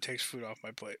no one takes food off my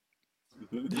plate.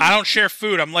 I don't share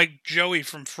food. I'm like Joey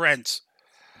from Friends.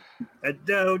 I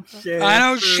don't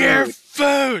share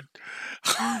food.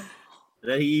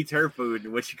 Then he eats her food,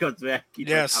 and when she comes back, he's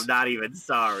like, I'm not even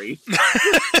sorry.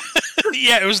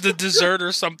 Yeah, it was the dessert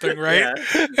or something, right?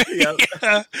 Yeah.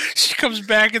 Yeah. She comes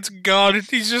back, it's gone, and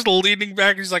he's just leaning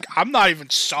back. He's like, I'm not even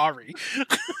sorry.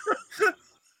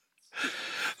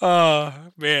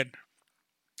 Man.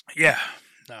 Yeah,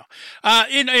 no.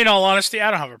 In all honesty, I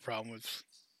don't have a problem with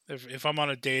if I'm on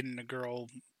a date and a girl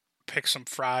picks some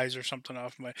fries or something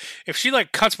off my... If she,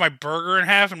 like, cuts my burger in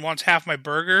half and wants half my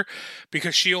burger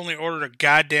because she only ordered a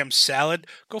goddamn salad,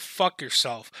 go fuck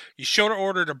yourself. You should have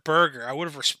ordered a burger. I would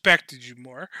have respected you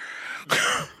more.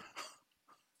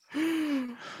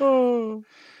 Oh.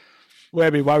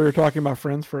 Webby, while we were talking about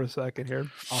Friends for a second here,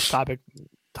 off topic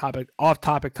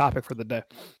for the day.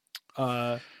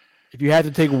 If you had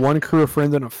to take one crew of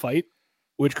Friends in a fight,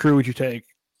 which crew would you take?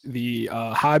 The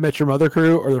How I Met Your Mother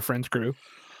crew or the Friends crew?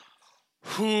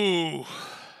 Who?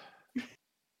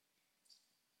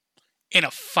 In a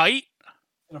fight?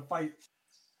 In a fight.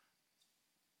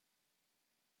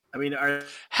 I mean,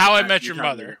 How I Met Your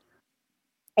Mother.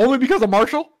 Only because of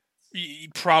Marshall?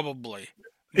 Probably.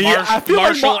 Yeah,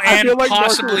 Marshall like, and like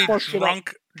possibly Marshall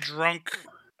drunk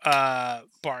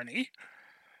Barney.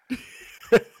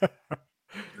 I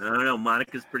don't know.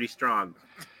 Monica's pretty strong.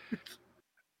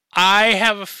 I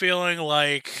have a feeling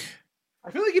like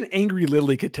I feel like an angry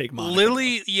Lily could take Monica.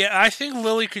 Lily, yeah, I think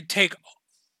Lily could take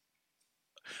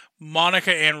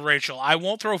Monica and Rachel. I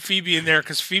won't throw Phoebe in there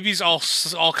because Phoebe's all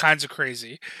kinds of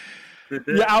crazy.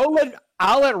 Yeah,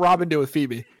 I'll let Robin do with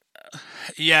Phoebe.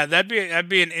 Yeah, that'd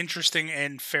be an interesting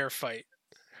and fair fight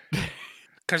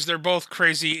because they're both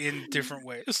crazy in different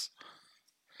ways.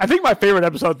 I think my favorite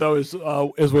episode though is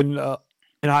when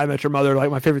in How I Met Your Mother,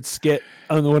 like my favorite skit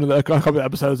on one of the a couple of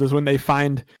episodes is when they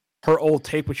find her old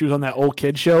tape when she was on that old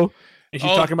kid show and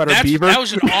she's talking about her beaver. That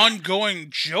was an ongoing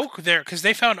joke there because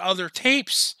they found other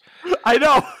tapes. I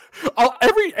know.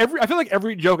 I feel like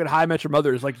every joke in How I Met Your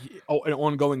Mother is like an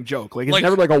ongoing joke. Like it's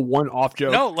never like a one-off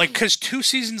joke. No, like because 2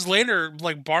 seasons later,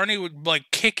 like Barney would like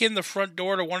kick in the front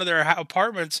door to one of their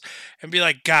apartments and be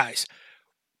like, "Guys,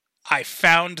 I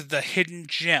found the hidden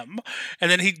gem,"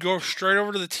 and then he'd go straight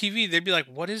over to the TV. They'd be like,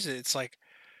 "What is it?" It's like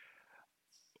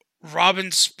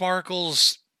Robin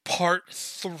Sparkles Part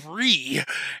 3,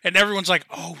 and everyone's like,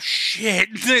 "Oh shit!"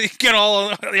 They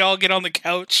all get on the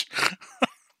couch.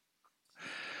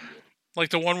 Like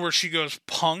the one where she goes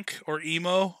punk or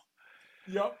emo.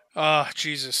 Yep.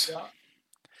 Jesus. Yeah.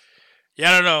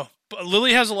 Yeah, I don't know. But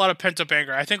Lily has a lot of pent-up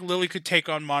anger. I think Lily could take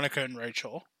on Monica and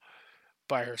Rachel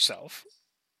by herself.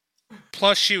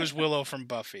 Plus, she was Willow from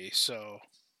Buffy, so...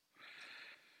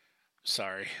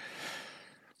 Sorry.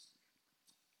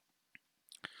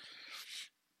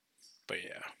 But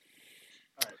yeah.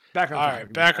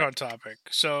 Back on topic.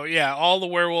 So, yeah, all the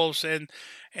werewolves and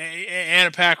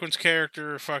Anna Paquin's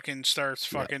character fucking starts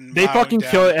fucking... They fucking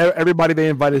down. kill everybody they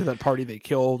invited to that party. They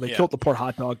killed Yeah. the poor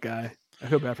hot dog guy. I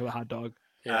feel bad for the hot dog.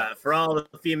 Yeah. For all the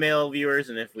female viewers,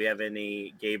 and if we have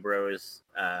any gay bros,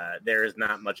 there is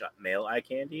not much male eye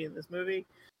candy in this movie.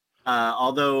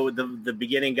 Although the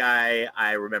beginning guy,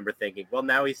 I remember thinking, well,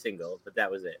 now he's single, but that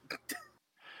was it.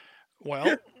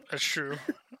 Well, that's true.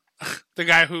 The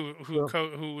guy who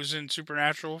was in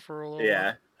Supernatural for a little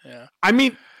while. Yeah. I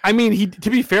mean, he. To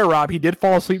be fair, Rob, he did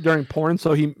fall asleep during porn,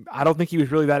 so I don't think he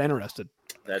was really that interested.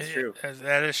 That's true.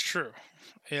 That is true.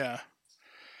 Yeah.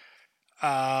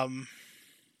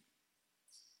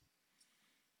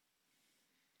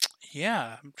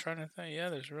 Yeah, I'm trying to think. Yeah,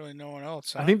 there's really no one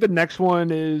else. I think the next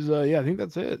one is. I think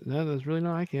that's it. No, there's really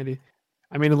no eye candy.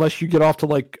 I mean, unless you get off to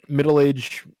like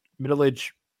middle-aged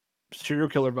serial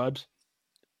killer vibes.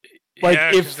 Like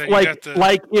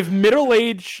if middle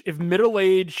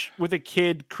age with a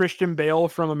kid, Christian Bale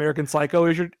from American Psycho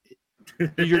is your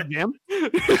jam.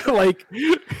 Like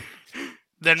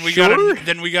then we got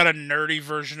a nerdy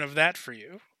version of that for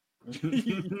you.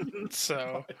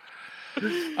 So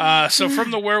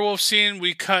from the werewolf scene,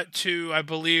 we cut to, I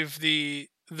believe, the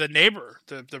neighbor,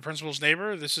 the principal's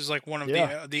neighbor. This is like one of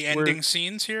the ending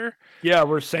scenes here. Yeah,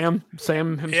 where Sam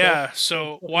himself. Yeah.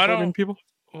 So why don't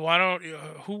you,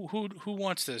 who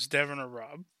wants this, Devin or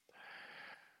Rob?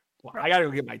 Well, I gotta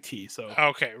go get my tea. So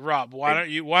okay, Rob, why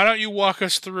don't you walk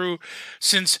us through,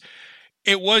 since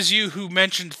it was you who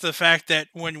mentioned the fact that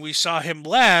when we saw him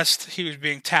last, he was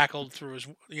being tackled through his,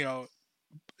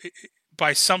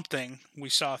 by something we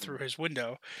saw through his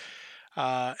window.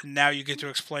 Now you get to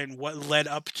explain what led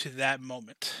up to that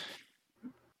moment.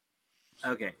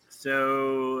 Okay,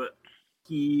 so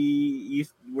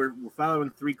we're following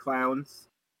 3 clowns.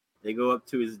 They go up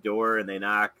to his door and they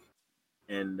knock,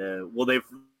 and they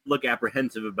look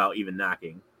apprehensive about even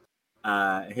knocking.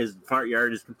 His front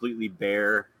yard is completely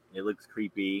bare. It looks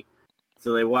creepy.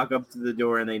 So they walk up to the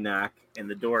door and they knock, and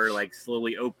the door like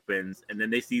slowly opens, and then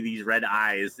they see these red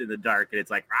eyes in the dark, and it's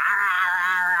like,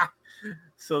 ah!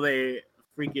 So they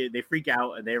freak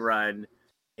out and they run,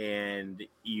 and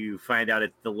you find out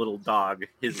it's the little dog,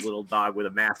 his little dog with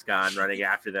a mask on, running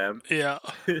after them. Yeah.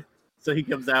 So he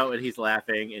comes out and he's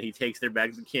laughing, and he takes their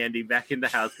bags of candy back in the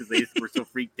house because they were so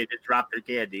freaked they just dropped their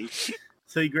candy.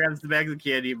 So he grabs the bags of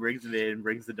candy, brings it in,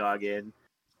 brings the dog in,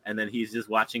 and then he's just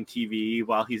watching TV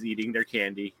while he's eating their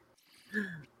candy.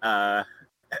 So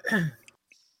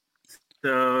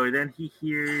then he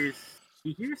hears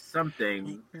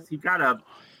something. He got up,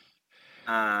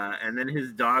 and then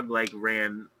his dog like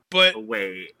ran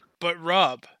away. But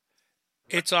Rob,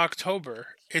 it's October.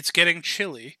 It's getting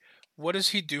chilly. What does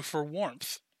he do for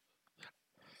warmth?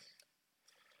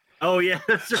 Oh yeah,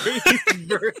 that's right.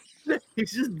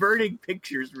 He's just burning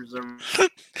pictures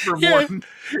for warmth.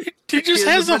 He just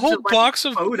has a whole box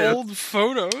of old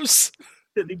photos.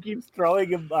 And he keeps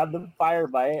throwing them on the fire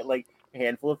a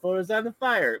handful of photos on the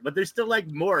fire. But there's still like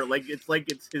more.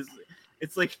 It's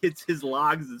his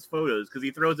logs, his photos, because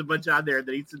he throws a bunch on there and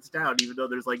then he sits down, even though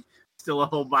there's like still a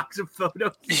whole box of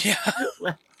photos. Yeah.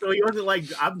 So he wasn't like,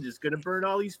 I'm just gonna burn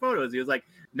all these photos. He was like,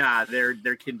 nah, they're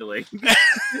kindling.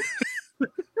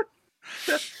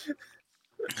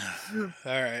 All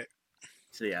right.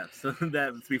 So yeah, so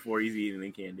that's before he's eating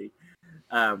the candy.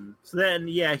 So then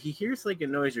he hears like a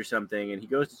noise or something, and he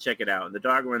goes to check it out, and the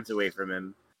dog runs away from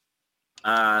him.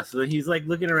 So then he's like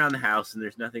looking around the house, and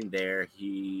there's nothing there.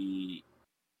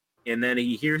 And then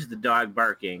he hears the dog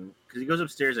barking because he goes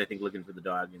upstairs, I think, looking for the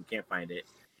dog and can't find it.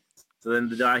 So then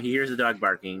he hears the dog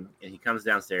barking, and he comes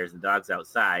downstairs, and the dog's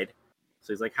outside.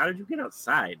 So he's like, "How did you get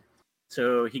outside?"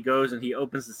 So he goes and he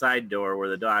opens the side door where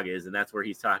the dog is, and that's where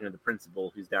he's talking to the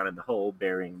principal, who's down in the hole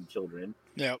burying children.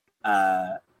 Yep.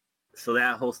 So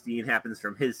that whole scene happens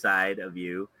from his side of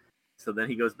view. So then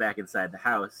he goes back inside the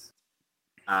house,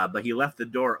 but he left the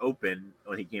door open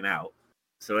when he came out.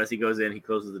 So as he goes in, he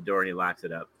closes the door and he locks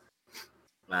it up.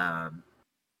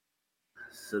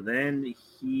 So then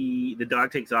the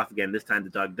dog takes off again. This time the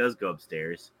dog does go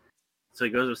upstairs. So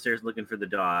he goes upstairs looking for the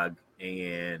dog,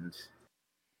 and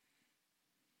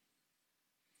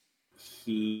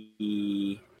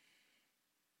he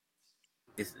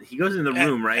goes in the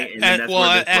room, right? And then that's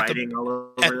where there's writing all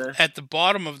over at the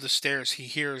bottom of the stairs, he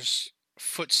hears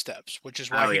footsteps, which is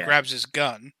why he grabs his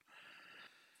gun.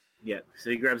 Yeah, so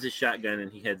he grabs his shotgun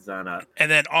and he heads on up.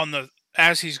 And then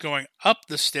as he's going up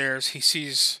the stairs, he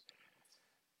sees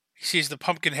the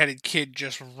pumpkin-headed kid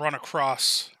just run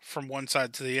across from one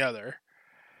side to the other.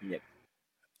 Yep.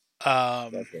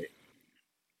 Okay.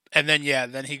 And then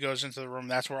he goes into the room.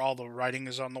 That's where all the writing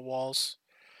is on the walls.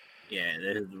 Yeah,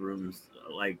 the room's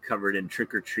like covered in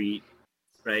trick or treat,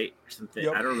 right? Or something.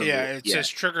 Yep. I don't remember. Yeah, it says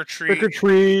trick or treat. Trick or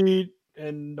treat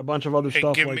and a bunch of other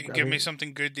stuff. Give me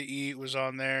something good to eat was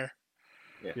on there.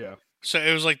 Yeah. So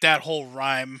it was like that whole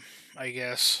rhyme, I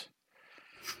guess.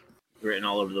 Written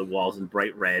all over the walls in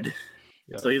bright red.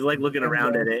 Yeah. So he's like looking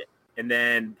around at it, and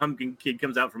then Pumpkin Kid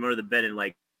comes out from under the bed and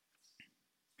like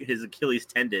his Achilles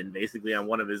tendon basically on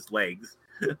one of his legs.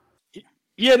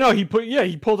 Yeah, no, he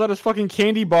pulls out his fucking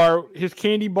candy bar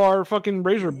fucking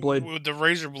razor blade. With the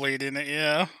razor blade in it,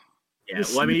 yeah. Yeah,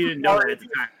 well, I mean, you didn't know that at the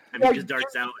time. I mean, he just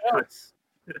darts out and cuts.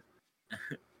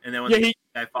 And then when the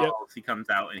guy falls, he comes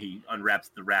out and he unwraps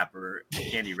the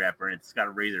candy wrapper, and it's got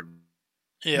a razor.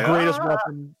 Yeah.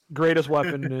 Greatest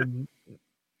weapon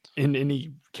in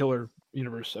any killer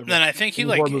universe ever. Then I think he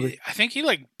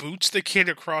boots the kid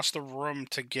across the room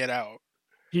to get out.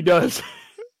 He does.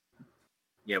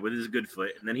 Yeah, with his good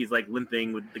foot, and then he's like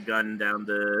limping with the gun down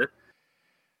the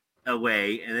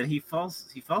away, and then he falls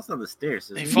down the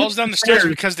stairs. He falls down the stairs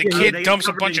because the kid dumps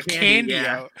a bunch of candy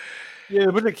out. Yeah,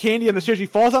 a bunch of candy on the stairs. He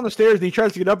falls down the stairs and he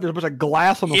tries to get up. There's a bunch of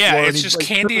glass on the floor. Yeah, it's just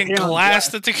candy and glass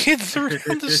that the kid threw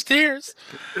down the stairs.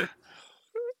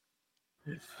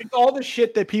 It's all the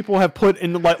shit that people have put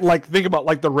in, like think about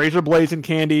like the razor blades in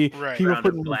candy. Right. People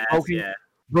putting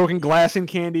broken glass in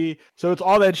candy. So it's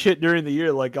all that shit during the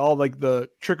year, like all like the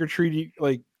trick or treaty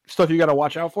like stuff you got to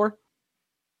watch out for.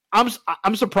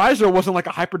 I'm surprised there wasn't like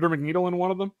a hypodermic needle in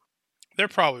one of them. There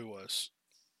probably was.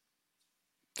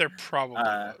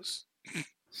 Was.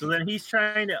 So then he's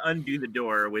trying to undo the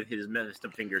door with his messed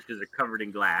up fingers because they're covered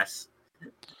in glass.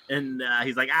 And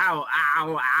he's like, ow,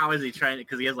 ow, ow, as he trying to,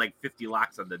 because he has like 50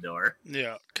 locks on the door.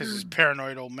 Yeah, because he's a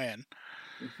paranoid old man.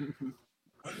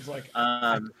 It's like,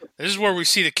 this is where we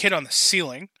see the kid on the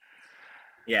ceiling.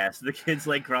 Yeah, so the kid's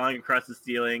like crawling across the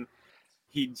ceiling.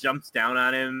 He jumps down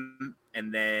on him,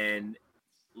 and then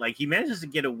like he manages to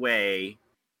get away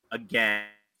again.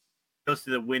 Goes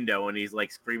to the window, and he's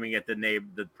like screaming at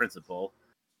the principal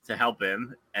to help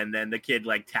him, and then the kid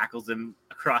like tackles him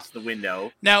across the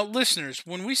window. Now, listeners,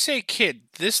 when we say kid,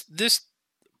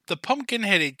 the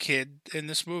pumpkin-headed kid in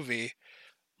this movie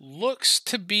looks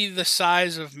to be the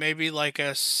size of maybe like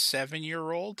a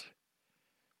 7-year-old.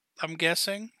 I'm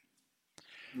guessing.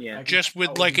 Yeah. Just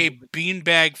with like a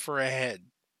beanbag for a head.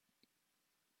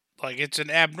 Like it's an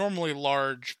abnormally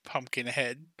large pumpkin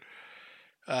head.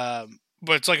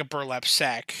 But it's like a burlap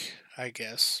sack, I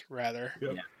guess, rather.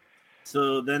 Yep. Yeah.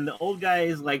 So then the old guy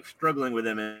is like struggling with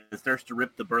him and starts to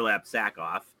rip the burlap sack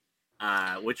off,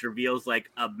 which reveals like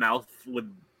a mouth with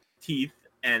teeth,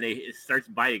 and it starts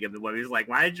biting him. And he's like,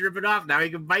 "Why did you rip it off? Now he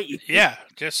can bite you." Yeah,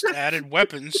 just added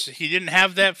weapons. He didn't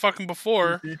have that fucking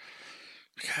before.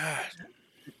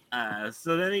 God.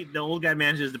 So then the old guy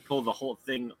manages to pull the whole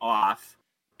thing off,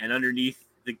 and underneath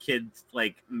the kid's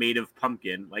like made of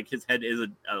pumpkin, like his head is a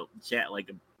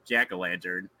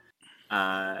jack-o'-lantern.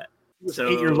 So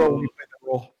 8 years old.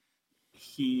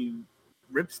 He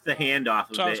rips the hand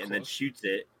off of it and then shoots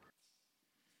it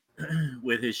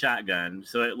with his shotgun.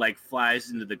 So it like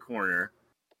flies into the corner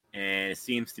and it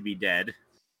seems to be dead.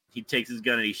 He takes his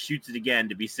gun and he shoots it again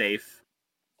to be safe,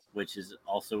 which is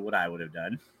also what I would have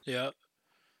done. Yeah.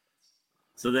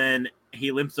 So then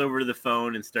he limps over to the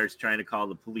phone and starts trying to call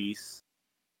the police.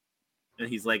 and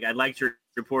he's like, "I'd like to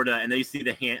report," and then you see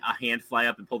a hand fly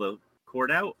up and pull the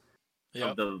cord out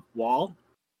of the wall,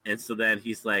 and so then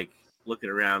he's like looking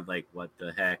around like, "What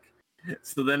the heck?"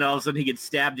 So then all of a sudden he gets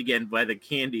stabbed again by the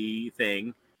candy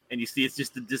thing, and you see it's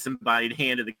just the disembodied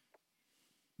hand of the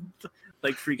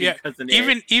like freaking cousin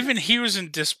Ed. Even he was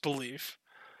in disbelief.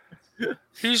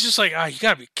 He was just like, "Oh, you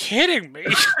gotta be kidding me!"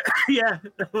 Yeah,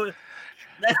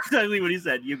 that's exactly what he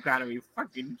said. You gotta be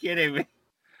fucking kidding me.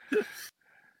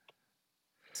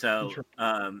 So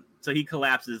he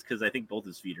collapses because I think both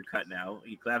his feet are cut now.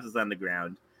 He collapses on the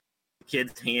ground. The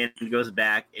kid's hand goes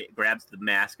back, it grabs the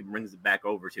mask and brings it back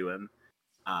over to him.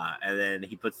 And then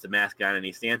he puts the mask on and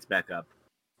he stands back up.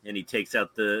 And he takes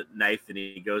out the knife and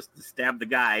he goes to stab the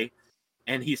guy.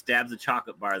 And he stabs a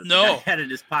chocolate bar that the guy had in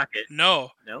his pocket.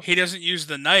 No, he doesn't use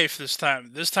the knife this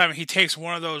time. This time he takes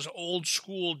one of those old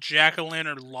school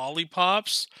jack-o'-lantern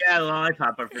lollipops. Yeah,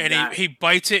 lollipop. I forgot. And he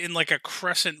bites it in like a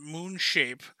crescent moon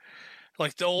shape.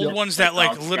 Like the old ones that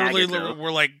like literally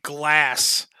were like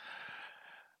glass.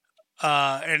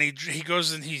 And he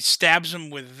goes and he stabs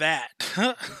him with that.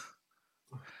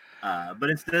 But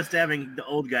instead of stabbing the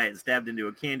old guy, it stabbed into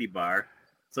a candy bar.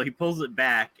 So he pulls it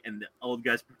back, and the old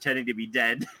guy's pretending to be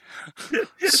dead.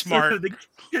 Smart. So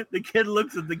the kid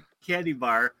looks at the candy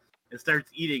bar and starts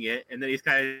eating it, and then he's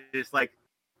kind of just like,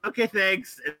 "Okay,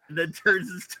 thanks," and then turns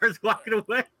and starts walking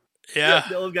away. Yeah.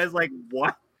 The old guy's like,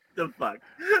 "What the fuck?"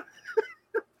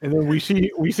 And then we see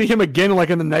him again, like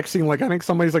in the next scene. Like I think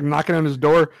somebody's like knocking on his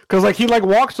door because like he like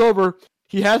walks over.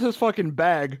 He has his fucking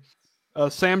bag.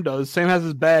 Sam does. Sam has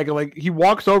his bag. Like he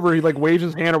walks over. He like waves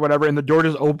his hand or whatever, and the door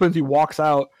just opens. He walks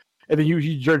out, and then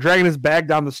he's dragging his bag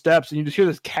down the steps, and you just hear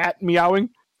this cat meowing.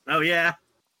 Oh yeah.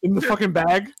 In the fucking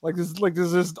bag, there's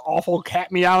this awful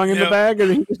cat meowing in the bag,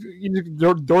 and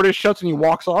the door just shuts and he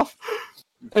walks off,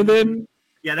 and then.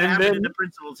 Yeah, that happened in the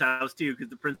principal's house too, because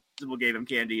the principal gave him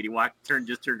candy, and he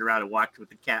turned around and walked with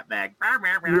the cat bag.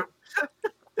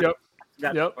 Yep.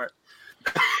 Yep.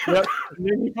 And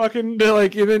then he fucking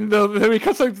like, and then he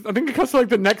cuts like I think it cuts to like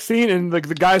the next scene, and like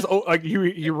the guy's like he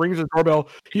rings his doorbell.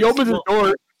 He opens his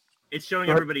door. It's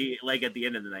showing everybody like at the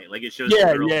end of the night, like it shows the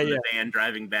girl in the van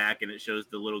driving back, and it shows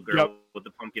the little girl with the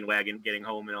pumpkin wagon getting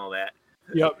home and all that.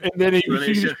 Yep, and then he go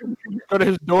to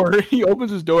his door. He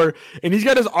opens his door, and he's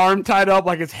got his arm tied up,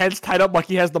 like his head's tied up, like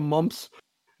he has the mumps.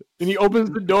 And he opens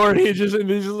the door, and he's just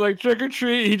like trick or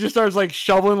treat. He just starts like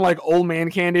shoveling like old man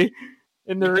candy,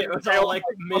 and it's all like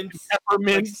mints,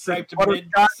 peppermint, like striped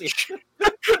butterscotch.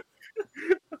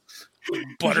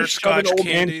 Butterscotch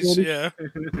candies, yeah,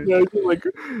 like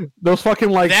those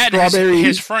fucking like that strawberry.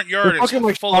 His front yard is fucking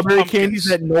like full of strawberry pumpkins. candies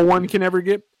that no one can ever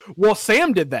get. Well,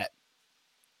 Sam did that.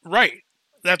 Right.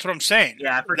 That's what I'm saying.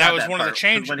 Yeah, I forgot that was one of the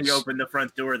changes. When he opened the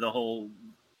front door, the whole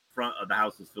front of the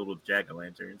house was filled with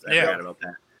jack-o'-lanterns. I forgot about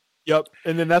that. Yep,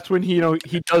 and then that's when he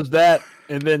does that,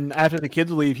 and then after the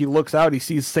kids leave, he looks out, he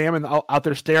sees Sam out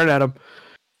there staring at him,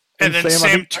 and then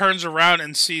Sam turns around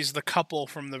and sees the couple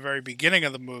from the very beginning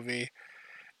of the movie,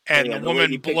 and the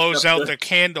woman blows out the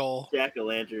candle.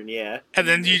 Jack-o'-lantern, yeah. And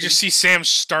then you just see Sam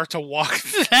start to walk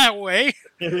that way,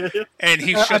 and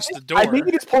he shuts the door. I think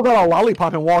he just pulls out a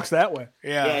lollipop and walks that way.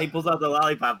 Yeah, he pulls out the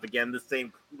lollipop again, the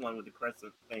same one with the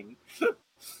crescent thing.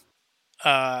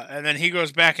 And then he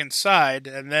goes back inside,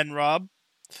 and then Rob,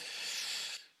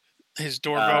 his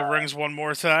doorbell rings one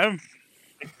more time.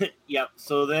 Yep.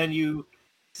 So then you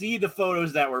see the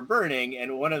photos that were burning,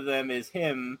 and one of them is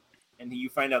him, and you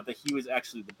find out that he was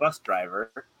actually the bus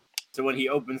driver. So when he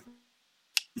opens,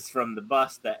 it's from the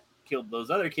bus that killed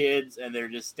those other kids, and they're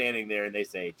just standing there, and they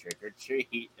say "trick or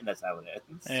treat," and that's how it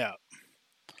ends. Yeah.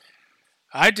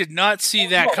 I did not see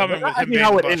that coming with him being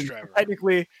the bus driver.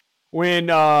 Technically, when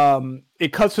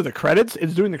it cuts to the credits,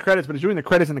 it's doing the credits, but it's doing the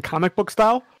credits in the comic book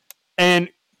style, and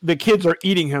the kids are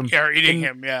eating him. Yeah, eating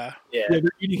him. Yeah, they're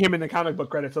eating him in the comic book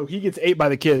credits, so he gets ate by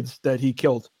the kids that he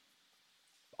killed.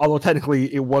 Although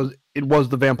technically, it was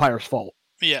the vampire's fault.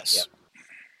 Yes.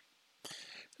 Yeah.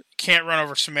 Can't run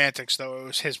over semantics, though. It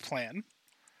was his plan.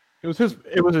 It was his.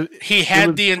 He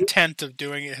had the intent of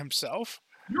doing it himself.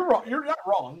 You're wrong. You're not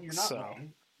wrong. You're not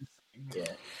wrong. Yeah.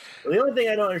 Well, the only thing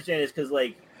I don't understand is because,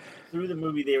 like, through the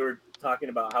movie, they were talking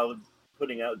about how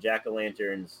putting out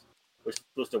jack-o'-lanterns was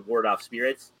supposed to ward off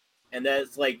spirits, and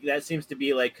that's like that seems to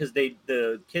be like because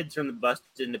the kids from the bus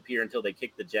didn't appear until they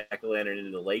kicked the jack-o'-lantern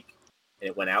into the lake, and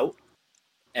it went out,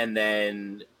 and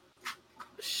then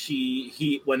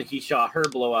when he saw her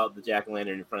blow out the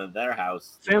jack-o'-lantern in front of their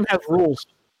house. Sam has rules.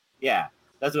 Yeah,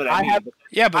 that's what I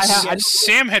mean.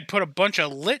 Sam had put a bunch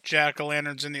of lit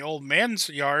jack-o'-lanterns in the old man's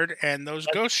yard, and those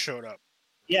ghosts showed up.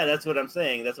 Yeah, that's what I'm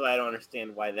saying. That's why I don't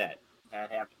understand why that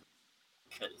happened.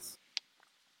 Because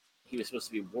he was supposed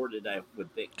to be awarded, I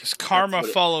would think. Because karma That's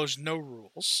what follows no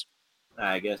rules.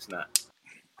 I guess not.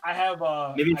 I have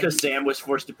Maybe because Sam was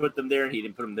forced to put them there and he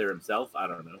didn't put them there himself. I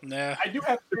don't know. Nah. I do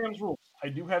have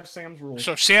Sam's rules.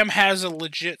 So Sam has a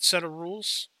legit set of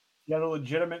rules? You got a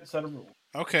legitimate set of rules.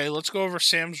 Okay, let's go over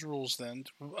Sam's rules then.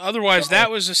 Otherwise, that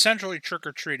was essentially Trick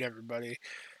or Treat, everybody.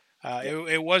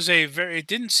 It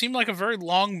didn't seem like a very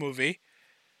long movie.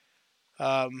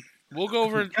 We'll go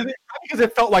over. Because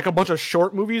it felt like a bunch of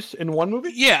short movies in one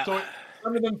movie. Yeah. So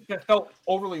some of them felt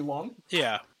overly long.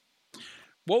 Yeah.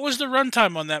 What was the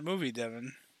runtime on that movie,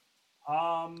 Devin?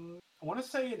 I want to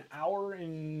say an hour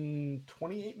and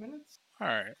 28 minutes. All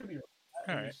right. Could be right.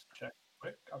 All Let me right. just check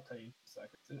quick. I'll tell you in a second.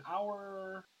 It's an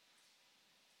hour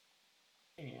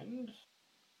and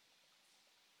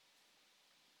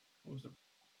what was it?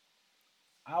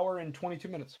 Hour and 22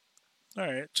 minutes. All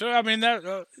right. So I mean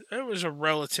that it was a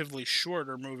relatively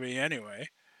shorter movie anyway.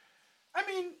 I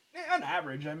mean, on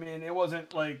average. I mean, it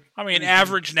wasn't like. I mean,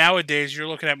 average nowadays, you're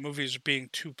looking at movies being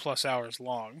 2+ hours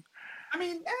long. I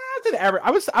mean, that's an average.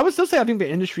 I would still say I think the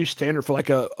industry standard for like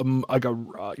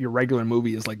your regular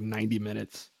movie is like 90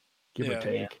 minutes, give or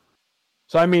take. Yeah.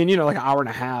 So I mean, like an hour and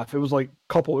a half. It was like a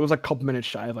couple minutes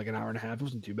shy of like an hour and a half. It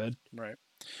wasn't too bad. Right.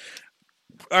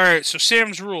 All right. So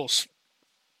Sam's rules.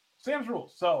 Sam's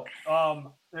rules. So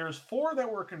there's 4 that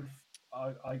were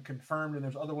confirmed, and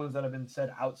there's other ones that have been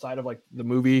said outside of like the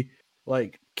movie,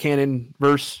 like canon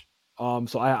verse.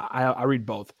 So I read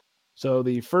both. So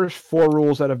the first 4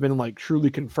 rules that have been like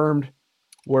truly confirmed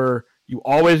were: you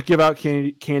always give out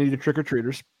candy to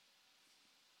trick-or-treaters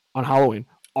on Halloween.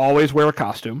 Always wear a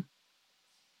costume.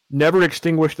 Never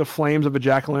extinguish the flames of a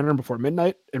jack-o'-lantern before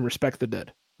midnight, and respect the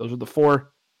dead. Those are the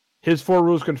 4. His 4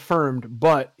 rules confirmed,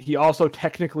 but he also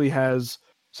technically has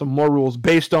some more rules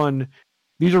based on.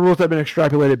 These are rules that have been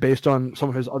extrapolated based on some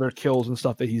of his other kills and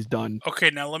stuff that he's done.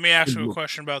 Okay, now let me ask you a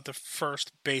question about the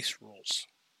first base rules.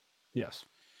 Yes.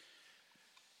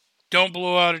 Don't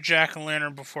blow out a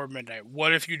jack-o'-lantern before midnight.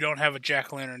 What if you don't have a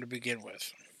jack-o'-lantern to begin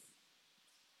with?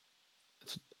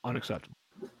 It's unacceptable.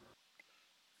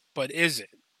 But is it?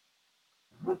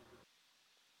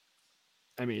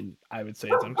 I mean, I would say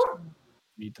it's unacceptable.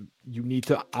 You need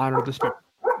to honor the spirit.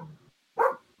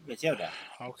 It's Yoda.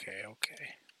 Okay.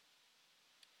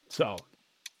 So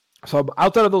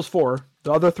outside of those 4,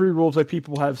 the other 3 rules that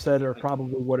people have said are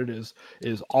probably what it is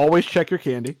always check your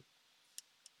candy.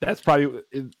 That's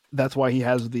why he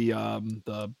has the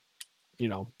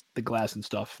glass and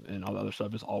stuff and all the other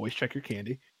stuff is always check your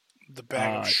candy. The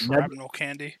bag of shrapnel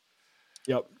candy.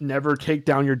 Yep. Never take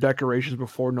down your decorations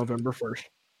before November 1st.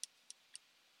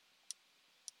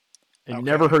 And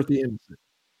never hurt the innocent.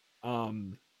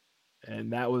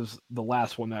 And that was the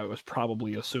last one that was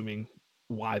probably assuming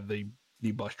why the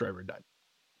bus driver died.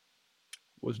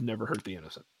 Was never hurt the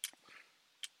innocent.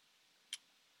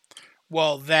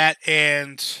 Well, that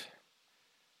and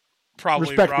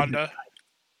probably Rhonda,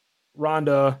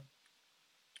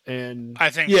 and I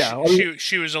think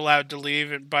she was allowed to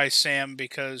leave by Sam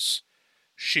because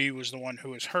she was the one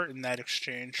who was hurt in that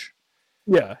exchange.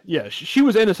 Yeah, she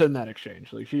was innocent in that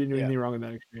exchange. Like she didn't do anything wrong in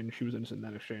that exchange. She was innocent in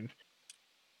that exchange.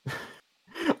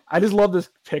 I just love this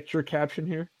picture caption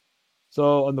here.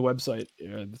 So on the website,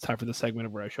 it's time for the segment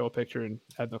of where I show a picture and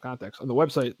have no context. On the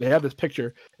website, they have this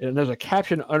picture, and there's a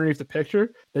caption underneath the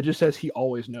picture that just says, "He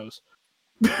always knows."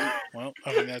 Well,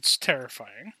 I mean, that's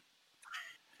terrifying.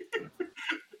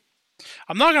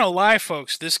 I'm not going to lie,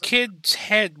 folks. This kid's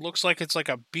head looks like it's like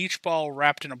a beach ball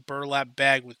wrapped in a burlap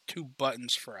bag with 2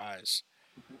 buttons for eyes.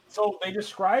 So they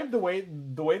described the way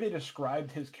they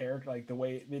described his character, like the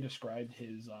way they described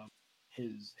his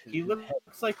He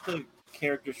looks like the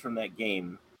characters from that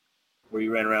game where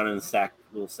you ran around in the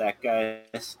little sack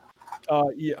guys.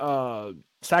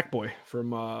 Sackboy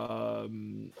from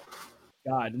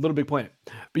Little Big Planet.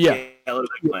 But yeah, Little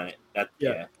Big Planet.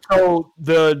 Yeah. So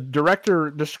the director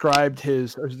described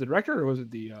was it the director or was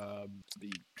it the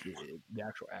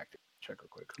actual actor? Check real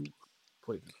quick. Who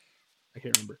played it? I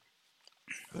can't remember.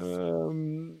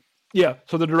 Yeah,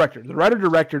 so the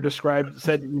writer-director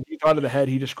said when he thought of the head,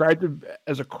 he described it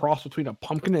as a cross between a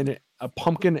pumpkin and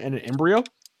an embryo.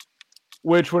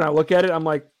 Which, when I look at it, I'm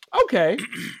like, okay,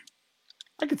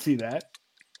 I could see that.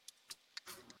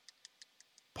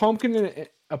 A pumpkin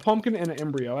and an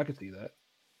embryo, I could see that.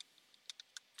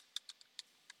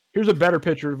 Here's a better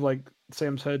picture of like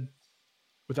Sam's head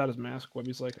without his mask.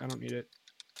 Webby's like, I don't need it.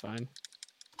 It's fine.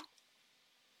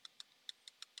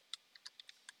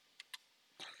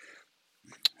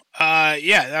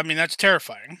 Yeah, I mean, that's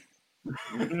terrifying.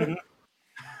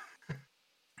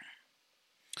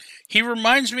 He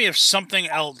reminds me of something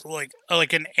else, like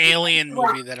an alien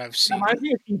movie that I've seen. Reminds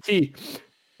me of E.T.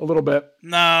 a little bit.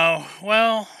 No,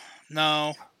 well,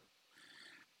 no.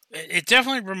 It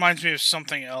definitely reminds me of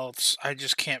something else. I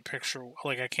just can't picture.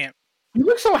 Like, I can't. He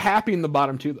looks so happy in the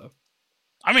bottom too, though.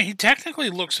 I mean, he technically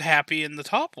looks happy in the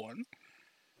top one.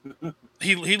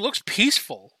 He looks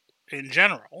peaceful in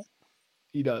general.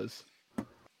 He does.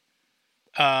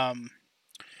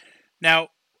 Now,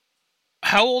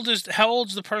 how old's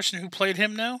the person who played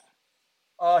him now?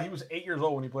 He was 8 years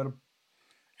old when he played him.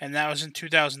 And that was in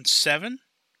 2007.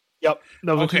 Yep,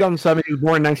 that was in Okay. 2007. He was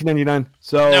born in 1999.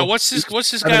 So Now, what's this guy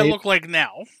 7, 8. look like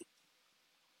now?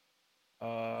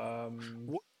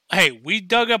 Hey, we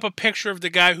dug up a picture of the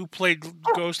guy who played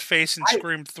Ghostface in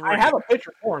Scream 3. I have a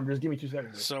picture for him. Just give me 2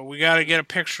 seconds. So we got to get a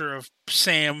picture of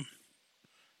Sam,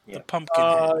 the Yeah. pumpkin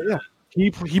head. Yeah,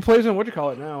 he plays in what you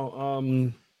call it now.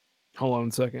 Hold on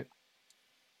a second.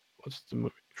 What's the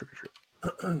movie? Trick or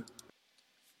Treat.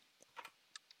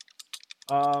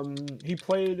 He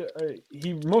played.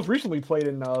 He most recently played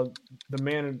in the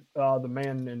man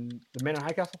in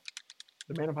High Castle.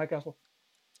 The Man of High Castle.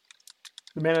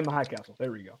 The Man in the High Castle.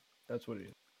 There we go. That's what it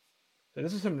is. So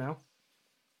this is him now.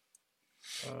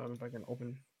 If I can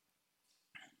open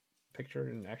picture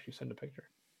and actually send a picture.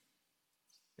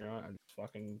 You know, I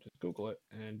just Google it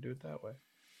and do it that way.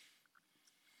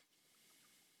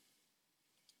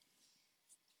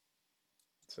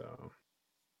 So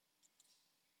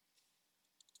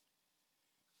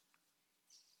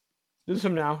this is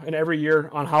him now, and every year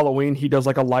on Halloween he does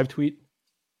like a live tweet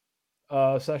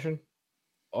session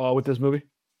with this movie.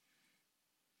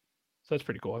 So that's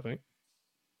pretty cool, I think.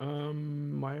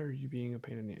 Why are you being a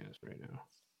pain in the ass right now?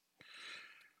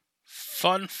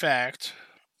 Fun fact,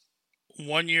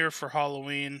 one year for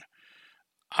Halloween,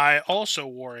 I also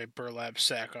wore a burlap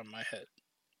sack on my head.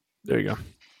 There you go.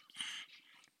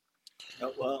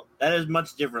 Oh, well, that is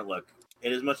much different look.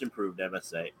 It is much improved, I must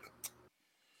say.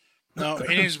 No,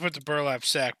 he needs to put the burlap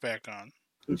sack back on.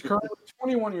 He's currently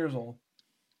 21 years old.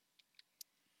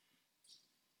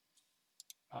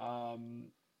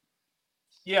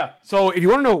 Yeah. So if you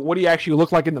want to know what he actually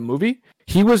looked like in the movie,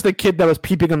 he was the kid that was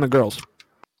peeping on the girls.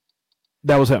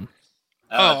 That was him.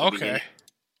 Oh, at the okay. beginning.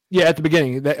 Yeah, at the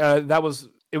beginning,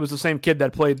 it was the same kid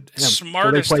that played him. So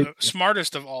they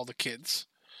Smartest of all the kids.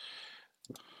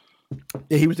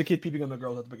 Yeah, he was the kid peeping on the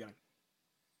girls at the beginning.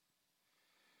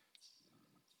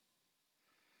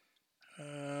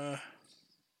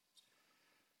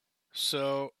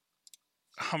 So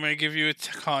I'm going to give you a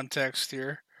context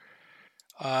here.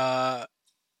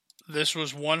 This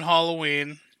was one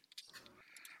Halloween.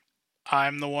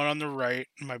 I'm the one on the right.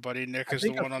 My buddy Nick is the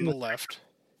one on the left.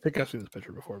 I think I've seen this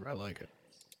picture before, but I like it.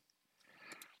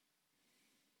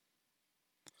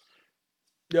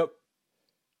 Yep.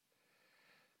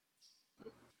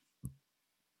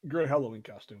 Great Halloween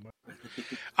costume.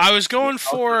 I was going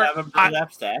Also for. have a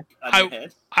burlap sack on your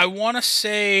head. I want to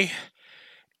say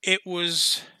it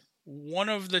was one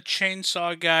of the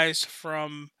chainsaw guys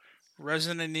from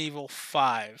Resident Evil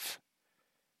 5.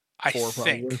 I 4,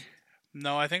 think. probably.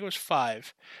 No, I think it was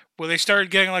 5. Where they started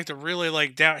getting like the really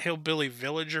like downhill Billy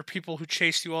Villager people who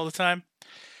chased you all the time.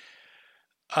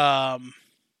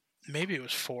 Maybe it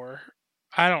was 4.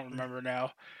 I don't remember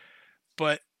now.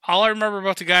 But all I remember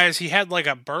about the guy is he had like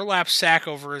a burlap sack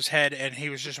over his head and he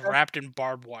was just wrapped in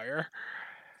barbed wire.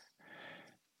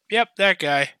 Yep, that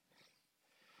guy.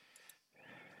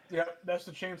 Yeah, that's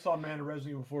the Chainsaw Man in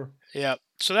Resident Evil 4. Yep.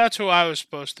 So that's who I was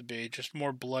supposed to be, just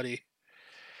more bloody.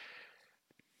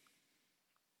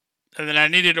 And then I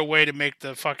needed a way to make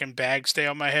the fucking bag stay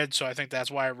on my head, so I think that's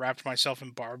why I wrapped myself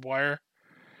in barbed wire.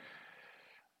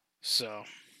 So.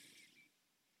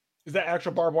 Is that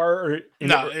actual barbed wire? Or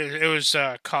No, it was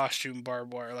costume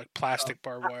barbed wire, like plastic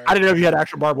barbed wire. I didn't know if you had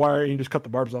actual barbed wire and you just cut the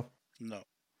barbs off. No.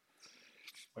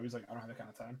 Maybe he's like, I don't have that kind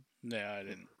of time. Yeah, I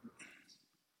didn't.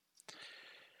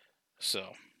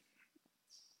 So.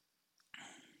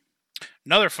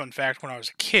 Another fun fact, when I was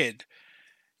a kid,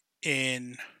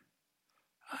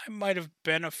 I might have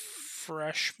been a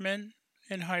freshman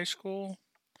in high school.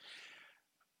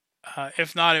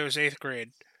 If not, it was 8th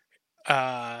grade.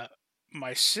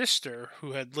 My sister,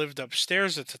 who had lived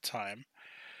upstairs at the time,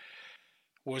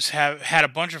 had a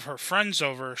bunch of her friends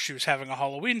over. She was having a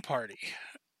Halloween party.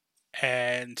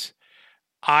 And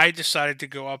I decided to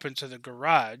go up into the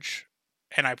garage,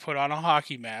 and I put on a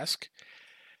hockey mask.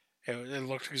 It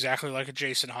looked exactly like a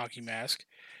Jason hockey mask.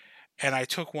 And I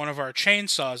took one of our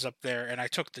chainsaws up there, and I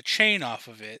took the chain off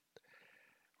of it,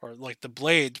 or like the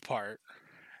blade part.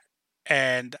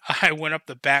 And I went up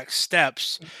the back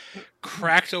steps,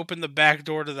 cracked open the back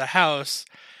door to the house,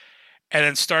 and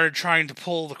then started trying to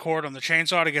pull the cord on the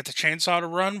chainsaw to get the chainsaw to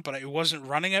run, but it wasn't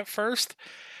running at first.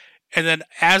 And then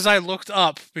as I looked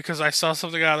up, because I saw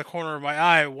something out of the corner of my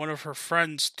eye, one of her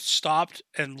friends stopped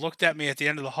and looked at me at the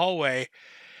end of the hallway,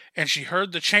 and she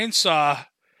heard the chainsaw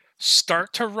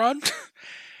start to run,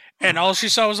 and all she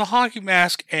saw was a hockey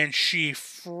mask, and she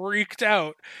freaked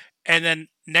out. And then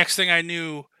next thing I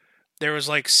knew, there was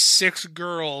like 6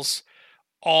 girls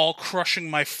all crushing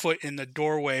my foot in the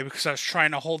doorway because I was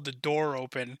trying to hold the door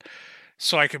open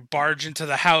so I could barge into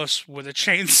the house with a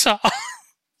chainsaw.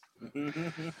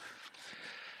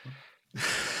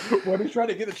 When he's trying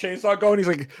to get the chainsaw going, he's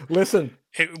like, "Listen,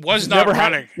 It was not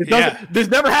running. Yeah. This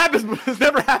never happens. This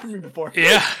never happened to me before."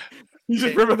 Yeah. You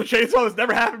just remember the chainsaw. This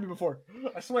never happened to me before.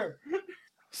 I swear.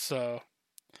 So,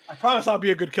 I promise I'll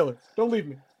be a good killer. Don't leave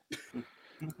me.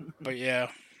 but yeah.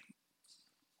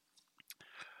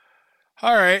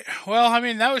 All right. Well, I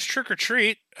mean, that was Trick or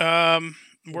Treat. We're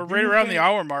right around the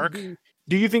hour mark.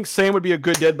 Do you think Sam would be a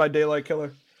good Dead by Daylight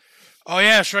killer? Oh,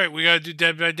 yeah, that's right. We got to do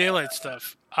Dead by Daylight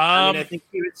stuff. I mean, I think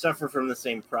he would suffer from the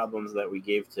same problems that we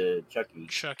gave to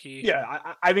Chucky.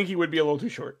 Yeah, I think he would be a little too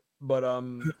short, but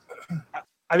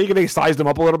I think if they sized him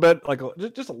up a little bit, like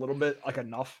just a little bit, like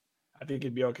enough, I think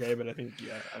he'd be okay. But I think,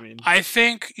 I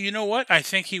think, you know what? I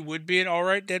think he would be an all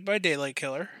right Dead by Daylight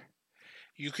killer.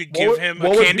 You could give him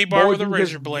a candy bar with a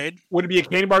razor blade. Would it be a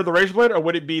candy bar with a razor blade, or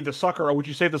would it be the sucker, or would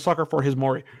you save the sucker for his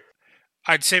Mori?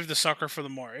 I'd save the sucker for the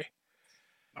Mori.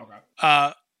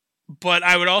 Okay. But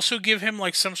I would also give him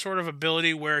like some sort of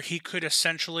ability where he could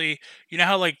essentially, you know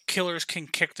how like killers can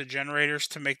kick the generators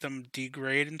to make them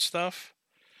degrade and stuff?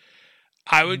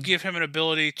 I would give him an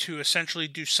ability to essentially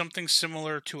do something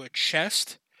similar to a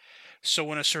chest. So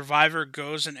when a survivor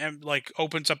goes and like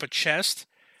opens up a chest,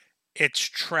 it's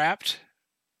trapped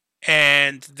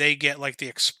and they get like the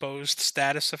exposed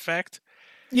status effect.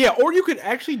 Yeah, or you could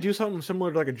actually do something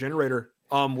similar to like a generator,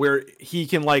 where he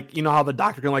can like, you know how the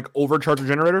doctor can like overcharge a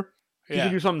generator. He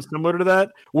can do something similar to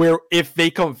that, where if they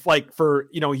come like for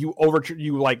you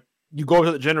go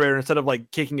to the generator, instead of like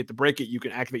kicking it to break it, you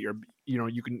can activate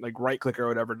you can like right click or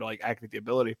whatever to like activate the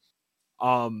ability,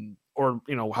 or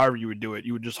however you would do it.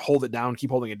 You would just hold it down,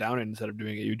 keep holding it down, and instead of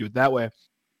doing it, you do it that way.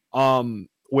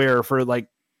 Where for like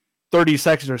 30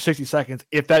 seconds or 60 seconds,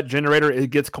 if that generator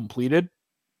gets completed,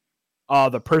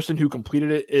 the person who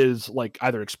completed it is like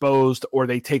either exposed or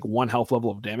they take 1 health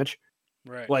level of damage.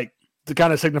 Right. Like to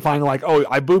kind of signifying like, oh,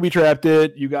 I booby trapped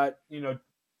it. You got,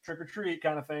 trick or treat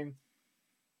kind of thing.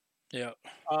 Yeah.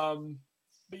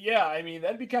 But yeah, I mean,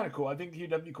 that'd be kind of cool. I think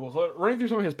that'd be cool. So running through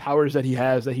some of his powers that he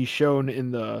has that he's shown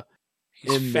in the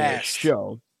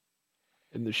show.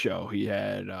 In the show, he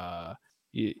had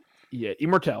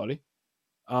immortality.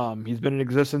 He's been in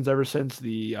existence ever since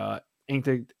the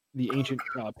ancient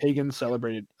pagans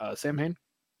celebrated Samhain.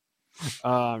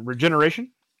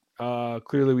 Regeneration.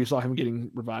 Clearly, we saw him getting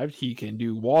revived. He can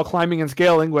do wall climbing and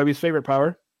scaling, Webby's favorite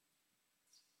power.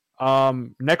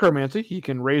 Necromancy. He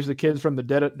can raise the kids from the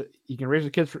dead. He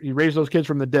raised those kids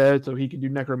from the dead, so he can do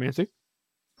necromancy.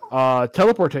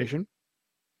 Teleportation.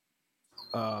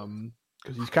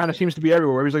 Because he kind of seems to be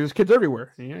everywhere. He's like, this kid's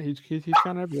everywhere. Yeah, he's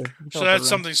kind of everywhere. So that's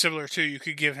something similar too. You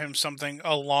could give him something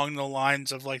along the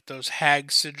lines of like those hag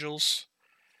sigils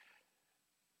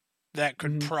that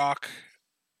could proc,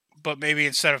 but maybe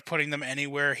instead of putting them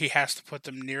anywhere, he has to put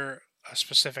them near a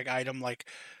specific item, like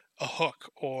a hook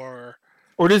or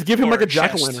just give him like a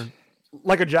jack-o'-lantern.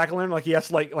 Like a jack-o'-lantern, like he has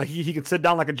to, like he can sit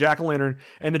down like a jack-o'-lantern,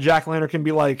 and the jack-o'-lantern can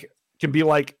be like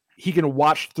he can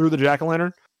watch through the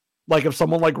jack-o'-lantern. Like if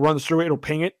someone like runs through it, it'll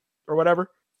ping it or whatever.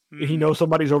 And he knows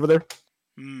somebody's over there.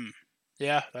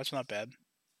 Yeah, that's not bad.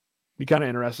 Be kind of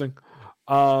interesting.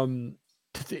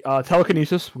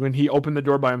 Telekinesis when he opened the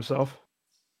door by himself.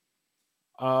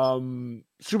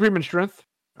 Superhuman strength.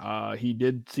 He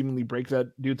did seemingly break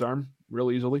that dude's arm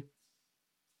real easily.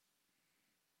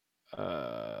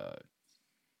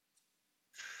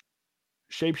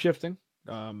 Shape-shifting.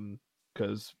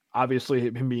 Because obviously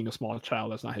him being a small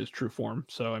child, that's not his true form.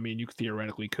 So, I mean, you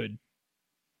theoretically could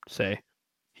say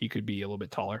he could be a little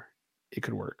bit taller. It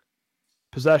could work.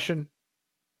 Possession,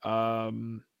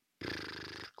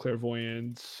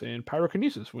 clairvoyance, and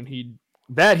pyrokinesis. He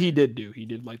did do. He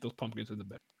did like those pumpkins in the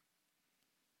bed.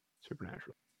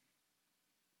 Supernatural.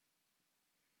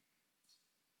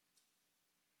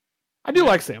 I do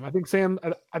like Sam. I think Sam's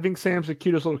the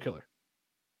cutest little killer.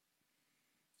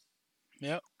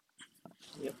 Yep.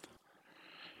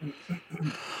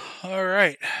 All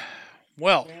right.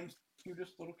 Well, Sam's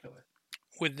cutest little killer.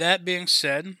 With that being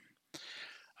said,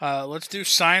 let's do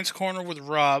Science Corner with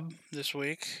Rob this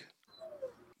week.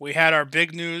 We had our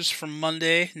big news from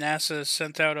Monday. NASA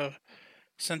sent out a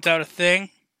sent out a thing.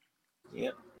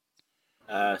 Yep.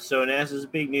 So NASA's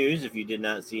big news, if you did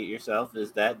not see it yourself,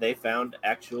 is that they found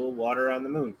actual water on the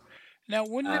moon. Now,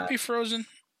 wouldn't it be frozen?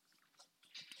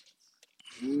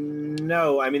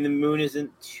 No, I mean the moon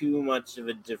isn't too much of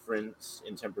a difference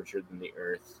in temperature than the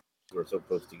Earth. We're so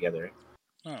close together.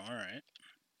 Oh, all right.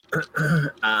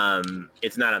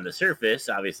 It's not on the surface,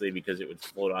 obviously, because it would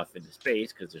float off into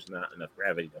space because there's not enough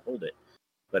gravity to hold it.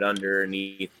 But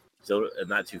underneath, so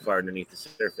not too far underneath the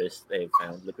surface, they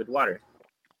found liquid water,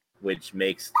 which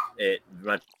makes it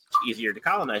much easier to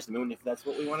colonize the moon if that's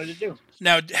what we wanted to do.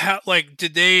 Now, how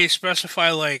did they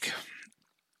specify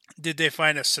did they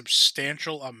find a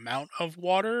substantial amount of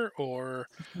water or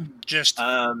just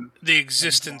the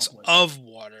existence of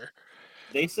water?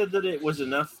 They said that it was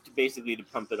enough to basically to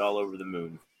pump it all over the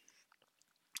moon.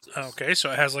 Okay, so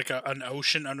it has like an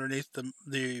ocean underneath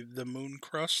the moon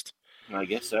crust? I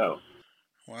guess so.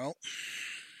 Well,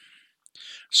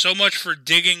 so much for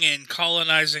digging and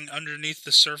colonizing underneath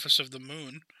the surface of the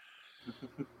moon.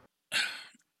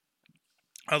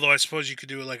 Although I suppose you could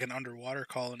do like an underwater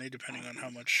colony depending on how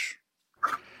much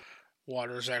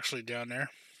water is actually down there.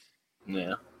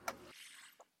 Yeah.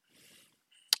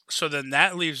 So then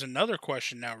that leaves another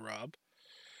question now, Rob.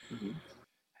 Mm-hmm.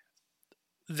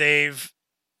 They've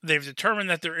determined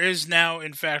that there is now,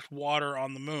 in fact, water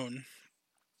on the moon.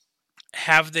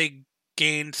 Have they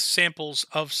gained samples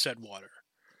of said water?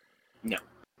 No.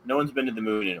 No one's been to the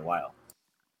moon in a while.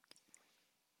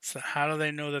 So how do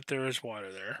they know that there is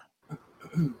water there?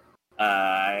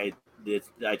 I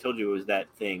told you it was that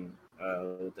thing.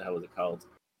 What the hell was it called?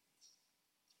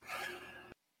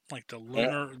 Like the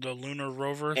lunar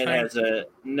rover thing?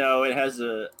 It has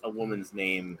a woman's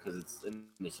name because its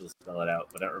initials spell it out,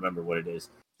 but I don't remember what it is.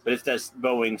 But it's that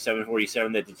Boeing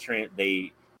 747 that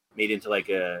they made into like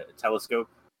a telescope.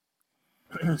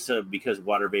 So because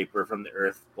water vapor from the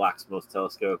Earth blocks most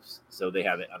telescopes, so they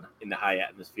have it in the high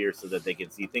atmosphere so that they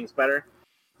can see things better.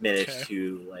 They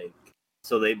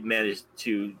managed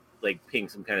to ping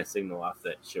some kind of signal off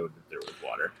that showed that there was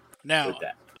water. Now,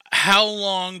 how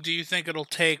long do you think it'll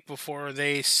take before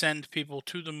they send people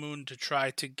to the moon to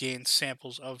try to gain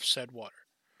samples of said water?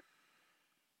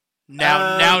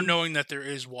 Now knowing that there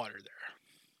is water there.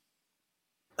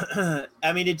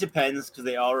 I mean, it depends because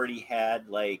they already have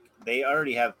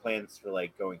plans for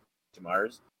going to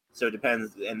Mars. So it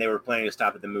depends, and they were planning to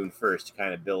stop at the moon first to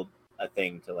kind of build a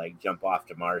thing to jump off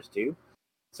to Mars too.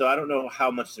 So I don't know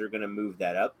how much they're going to move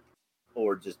that up,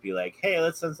 or just be like, hey,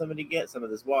 let's send somebody to get some of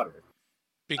this water.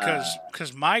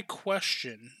 Because my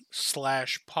question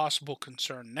 / possible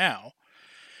concern now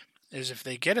is if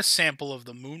they get a sample of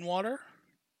the moon water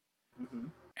mm-hmm.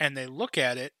 and they look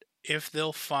at it, if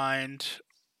they'll find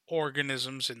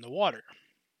organisms in the water.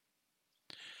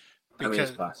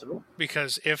 It's possible.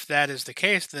 Because if that is the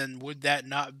case, then would that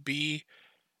not be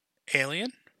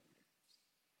alien?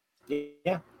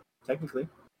 Yeah, technically.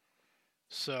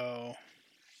 So,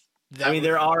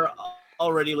 there are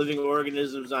already living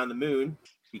organisms on the moon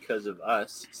because of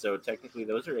us. So technically,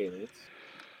 those are aliens.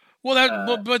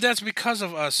 Well, but that's because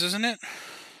of us, isn't it?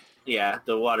 Yeah,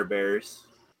 the water bears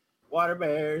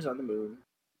on the moon.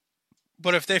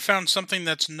 But if they found something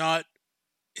that's not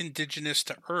indigenous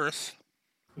to Earth,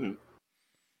 then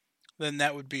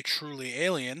that would be truly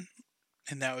alien,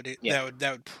 and that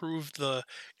would prove the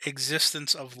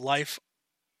existence of life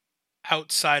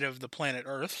outside of the planet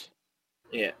Earth.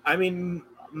 Yeah, I mean,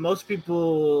 most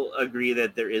people agree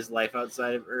that there is life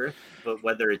outside of Earth, but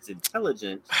whether it's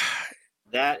intelligent,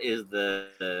 that is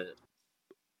the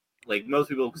most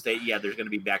people say, yeah, there's going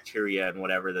to be bacteria and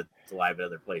whatever that's alive at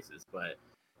other places, but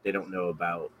they don't know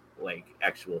about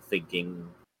actual thinking.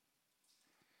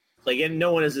 And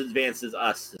no one as advanced as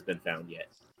us has been found yet,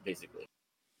 basically.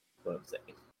 That's what I'm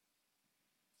saying.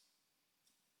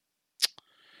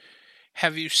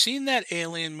 Have you seen that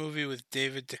Alien movie with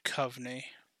David Duchovny?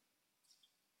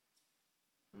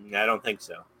 I don't think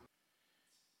so.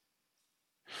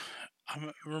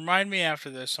 Remind me after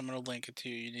this. I'm going to link it to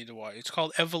you. You need to watch it. It's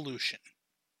called Evolution.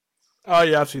 Oh,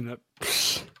 yeah, I've seen that.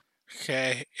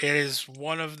 Okay. It is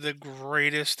one of the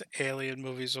greatest alien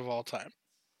movies of all time.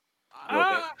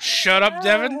 Okay. Shut up,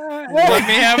 Devin. Let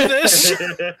me have this.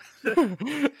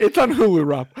 It's on Hulu,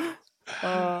 Rob.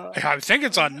 I think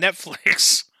it's on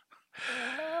Netflix.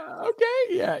 Okay,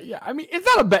 yeah. I mean, it's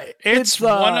not a bad. It's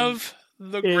one of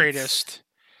the greatest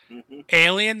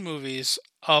alien movies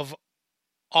of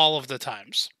all of the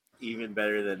times. Even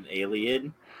better than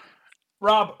Alien.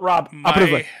 Rob, I'll put it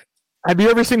this way. Have you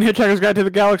ever seen Hitchhiker's Guide to the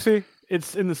Galaxy?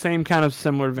 It's in the same kind of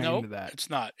similar vein to that. It's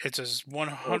not. It's a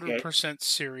 100%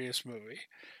 serious movie.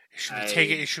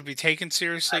 It should be taken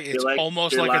seriously. I It's feel like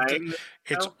almost you're like lying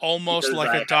it's now, almost because like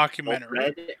I a have documentary.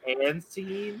 read and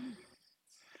seen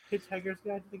Hitchhiker's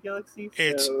Guide to the Galaxy.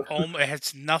 It So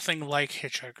has nothing like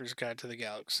Hitchhiker's Guide to the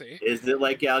Galaxy. is it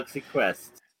like Galaxy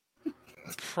Quest?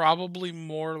 Probably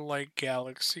more like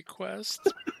Galaxy Quest,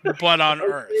 but on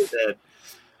Earth. Then.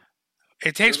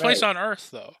 It takes You're place right. on Earth,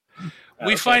 though. Oh,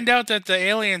 We okay. find out that the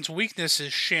alien's weakness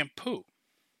is shampoo.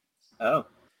 Oh,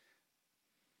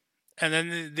 And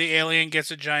then the alien gets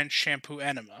a giant shampoo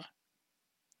enema.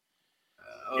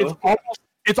 oh.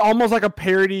 It's almost like a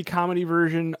parody comedy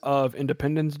version of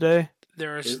Independence Day.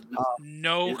 There is Is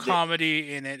no is the-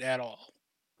 comedy in it at all.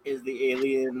 Is the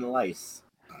alien lice?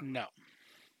 No.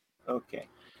 Okay.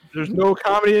 There's no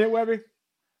comedy in it, Webby.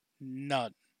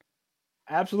 None.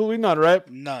 Absolutely none, right?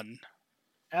 None.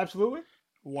 Absolutely.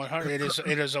 100.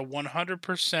 It is a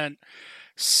 100%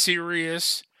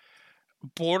 serious,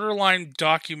 borderline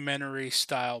documentary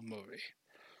style movie.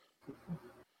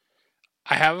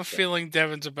 I have a feeling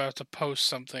Devin's about to post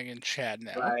something in chat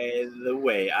now. By the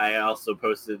way, I also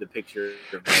posted a picture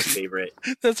of my favorite,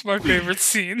 That's my favorite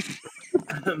scene.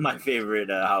 my favorite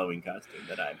Halloween costume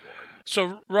that I've worn.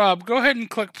 So, Rob, go ahead and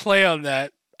click play on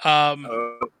that.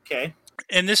 Okay.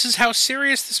 And this is how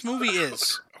serious this movie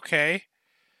is, okay?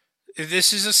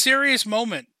 This is a serious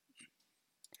moment.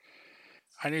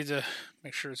 I need to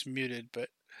make sure it's muted, but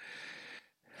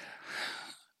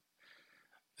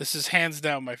this is hands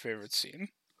down my favorite scene.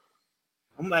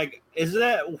 I'm like,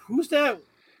 who's that?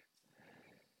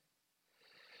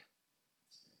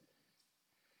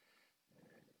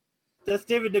 That's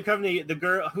David Duchovny. The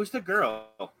girl. Who's the girl?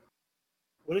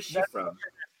 What is she from?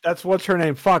 That's what's her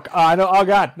name. Fuck. I know. Oh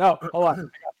God, no. Hold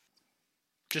on.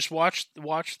 Just watch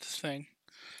the thing.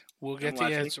 We'll get the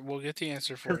watching. answer. We'll get the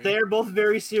answer for Because you. they are both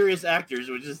very serious actors,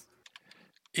 which is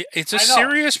It's a I know.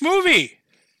 serious movie.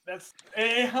 That's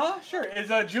sure. It's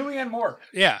Julianne Moore.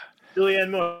 Yeah.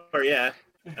 Julianne Moore. Yeah.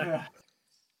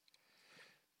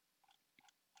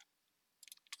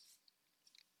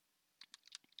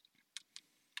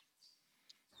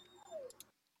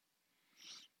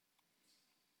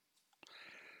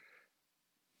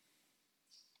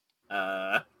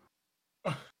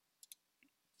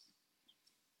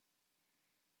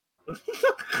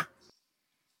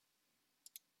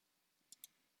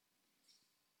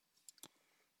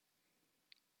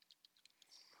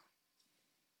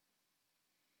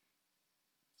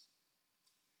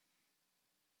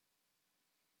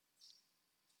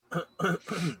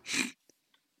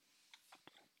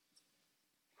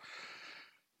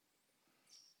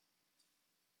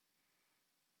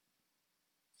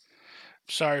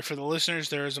 Sorry for the listeners.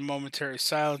 There is a momentary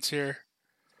silence here.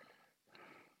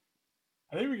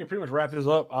 I think we can pretty much wrap this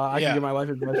up. I Yeah. can give my life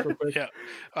advice real quick. Yeah.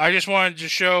 I just wanted to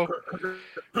show.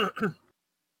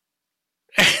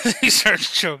 He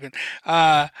starts choking.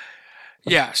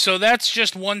 Yeah, so that's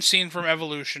just one scene from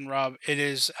Evolution, Rob. It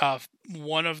is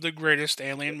one of the greatest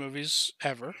alien movies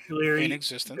ever very, in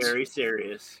existence. very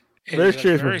serious. It Very is a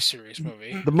serious very movie. serious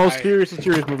movie. The most serious of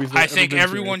serious movies. I think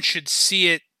everyone should see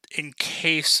it in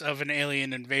case of an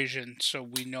alien invasion, so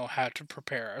we know how to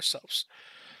prepare ourselves.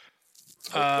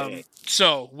 Okay.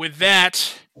 So, with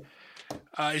that,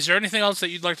 is there anything else that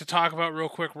you'd like to talk about real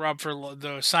quick, Rob, for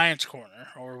the science corner?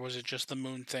 Or was it just the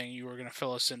moon thing? You were going to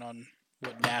fill us in on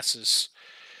what NASA's...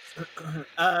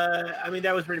 I mean,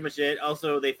 that was pretty much it.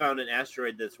 Also, they found an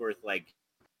asteroid that's worth like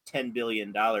 $10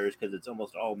 billion because it's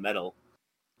almost all metal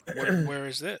Where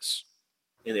is this?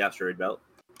 in the asteroid belt.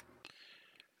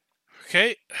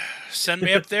 Okay, send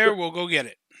me up there. We'll go get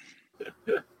it.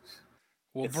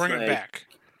 We'll It's bring it like- back.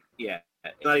 Yeah,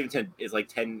 not even 10. It's like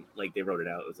 10. Like they wrote it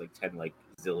out. It was like 10, like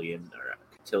zillion or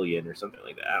cotillion or something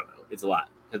like that. I don't know. It's a lot.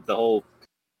 It's the whole.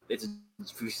 It's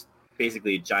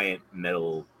basically a giant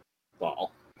metal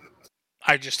ball.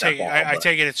 I just Not take it. ball, I but-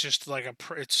 take it. It's just like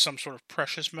it's some sort of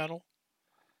precious metal.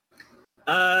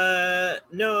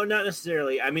 No, not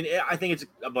necessarily. I mean, I think it's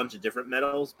a bunch of different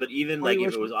metals, but even like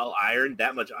if it was all iron,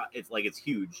 that much, it's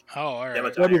huge. Oh, all That right.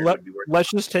 much Maybe iron would be worth. Let's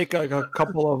just take a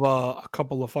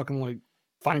couple of fucking like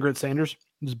fine grit sanders,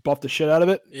 and just buff the shit out of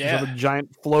it. Just have Yeah. a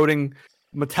giant floating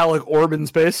metallic orb in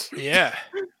space. Yeah,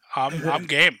 I'm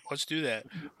game. Let's do that.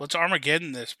 Let's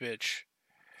Armageddon this bitch.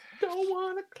 Don't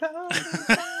wanna climb.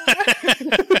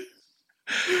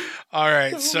 All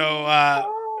right, so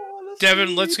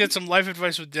Devin, let's get some life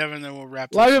advice with Devin, then we'll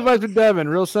wrap this Life up. advice with Devin.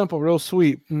 Real simple, real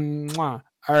sweet. Mwah.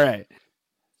 All right.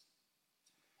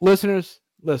 Listeners,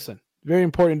 listen. Very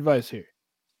important advice here.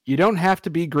 You don't have to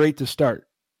be great to start,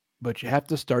 but you have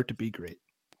to start to be great.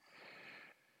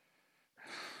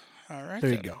 All right,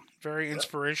 There you then. go. Very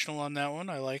inspirational on that one.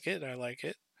 I like it.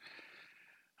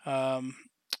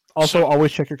 Also, So-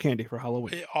 always check your candy for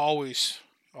Halloween. Always.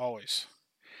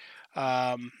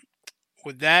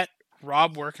 With that,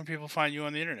 Rob, where can people find you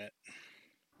on the internet?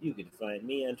 You can find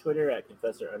me on Twitter at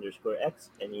Confessor_X,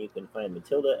 and you can find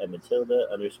Matilda at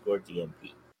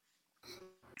Matilda_DMP.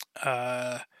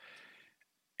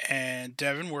 And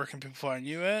Devin, where can people find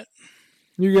you at?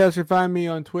 You guys can find me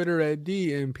on Twitter at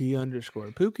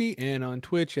DMP_Pookie and on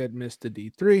Twitch at Mr.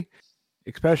 D3.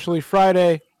 Especially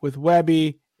Friday with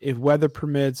Webby, if weather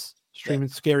permits, streaming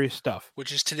scary stuff.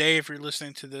 Which is today if you're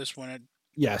listening to this when it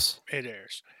Yes.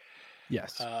 airs.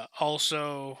 Yes.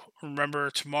 Also,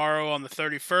 remember tomorrow on the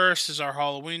 31st is our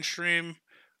Halloween stream.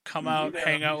 Come out,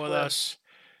 hang out with us.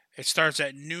 It starts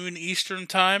at noon Eastern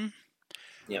time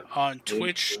Yep. on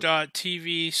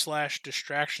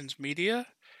twitch.tv/distractionsmedia.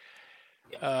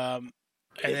 And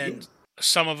then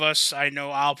some of us, I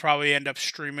know I'll probably end up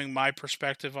streaming my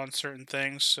perspective on certain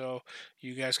things. So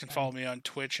you guys can follow me on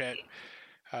Twitch at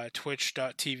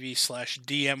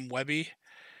twitch.tv/DMWebby.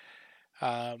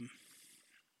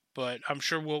 But I'm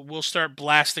sure we'll start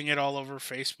blasting it all over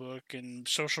Facebook and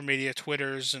social media,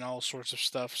 Twitters, and all sorts of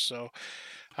stuff. So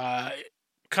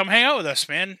come hang out with us,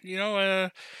 man. You know,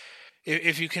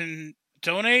 if you can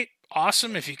donate,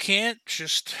 awesome. If you can't,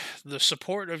 just the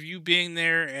support of you being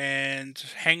there and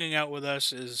hanging out with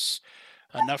us is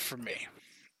enough for me.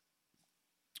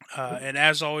 And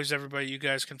as always, everybody, you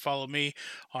guys can follow me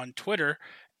on Twitter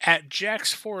at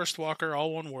Jax Forest Walker,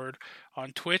 all one word,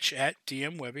 on Twitch at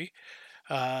DMWebby,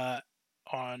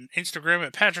 on Instagram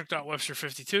at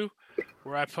Patrick.Webster52,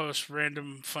 where I post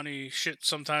random funny shit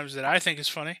sometimes that I think is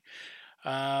funny.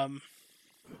 And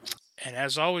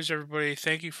as always, everybody,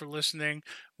 thank you for listening.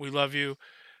 We love you.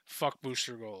 Fuck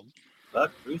Booster Gold.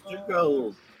 Fuck Booster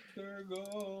Gold.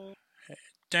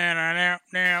 Down.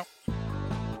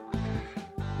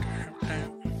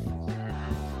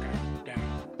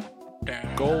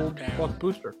 Gold fuck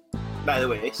booster. By the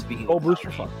way, speaking Gold of booster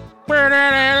Halloween,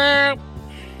 fuck.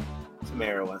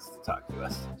 Tamara wants to talk to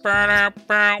us.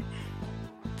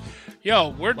 Yo,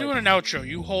 we're doing an outro.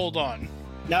 You hold on.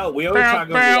 No, we always talk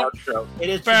about the outro. It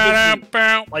is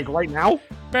tradition. Like right now?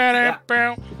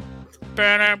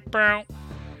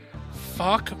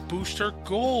 Fuck Booster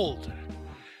Gold.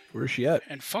 Where's she at?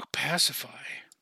 And fuck Pacify.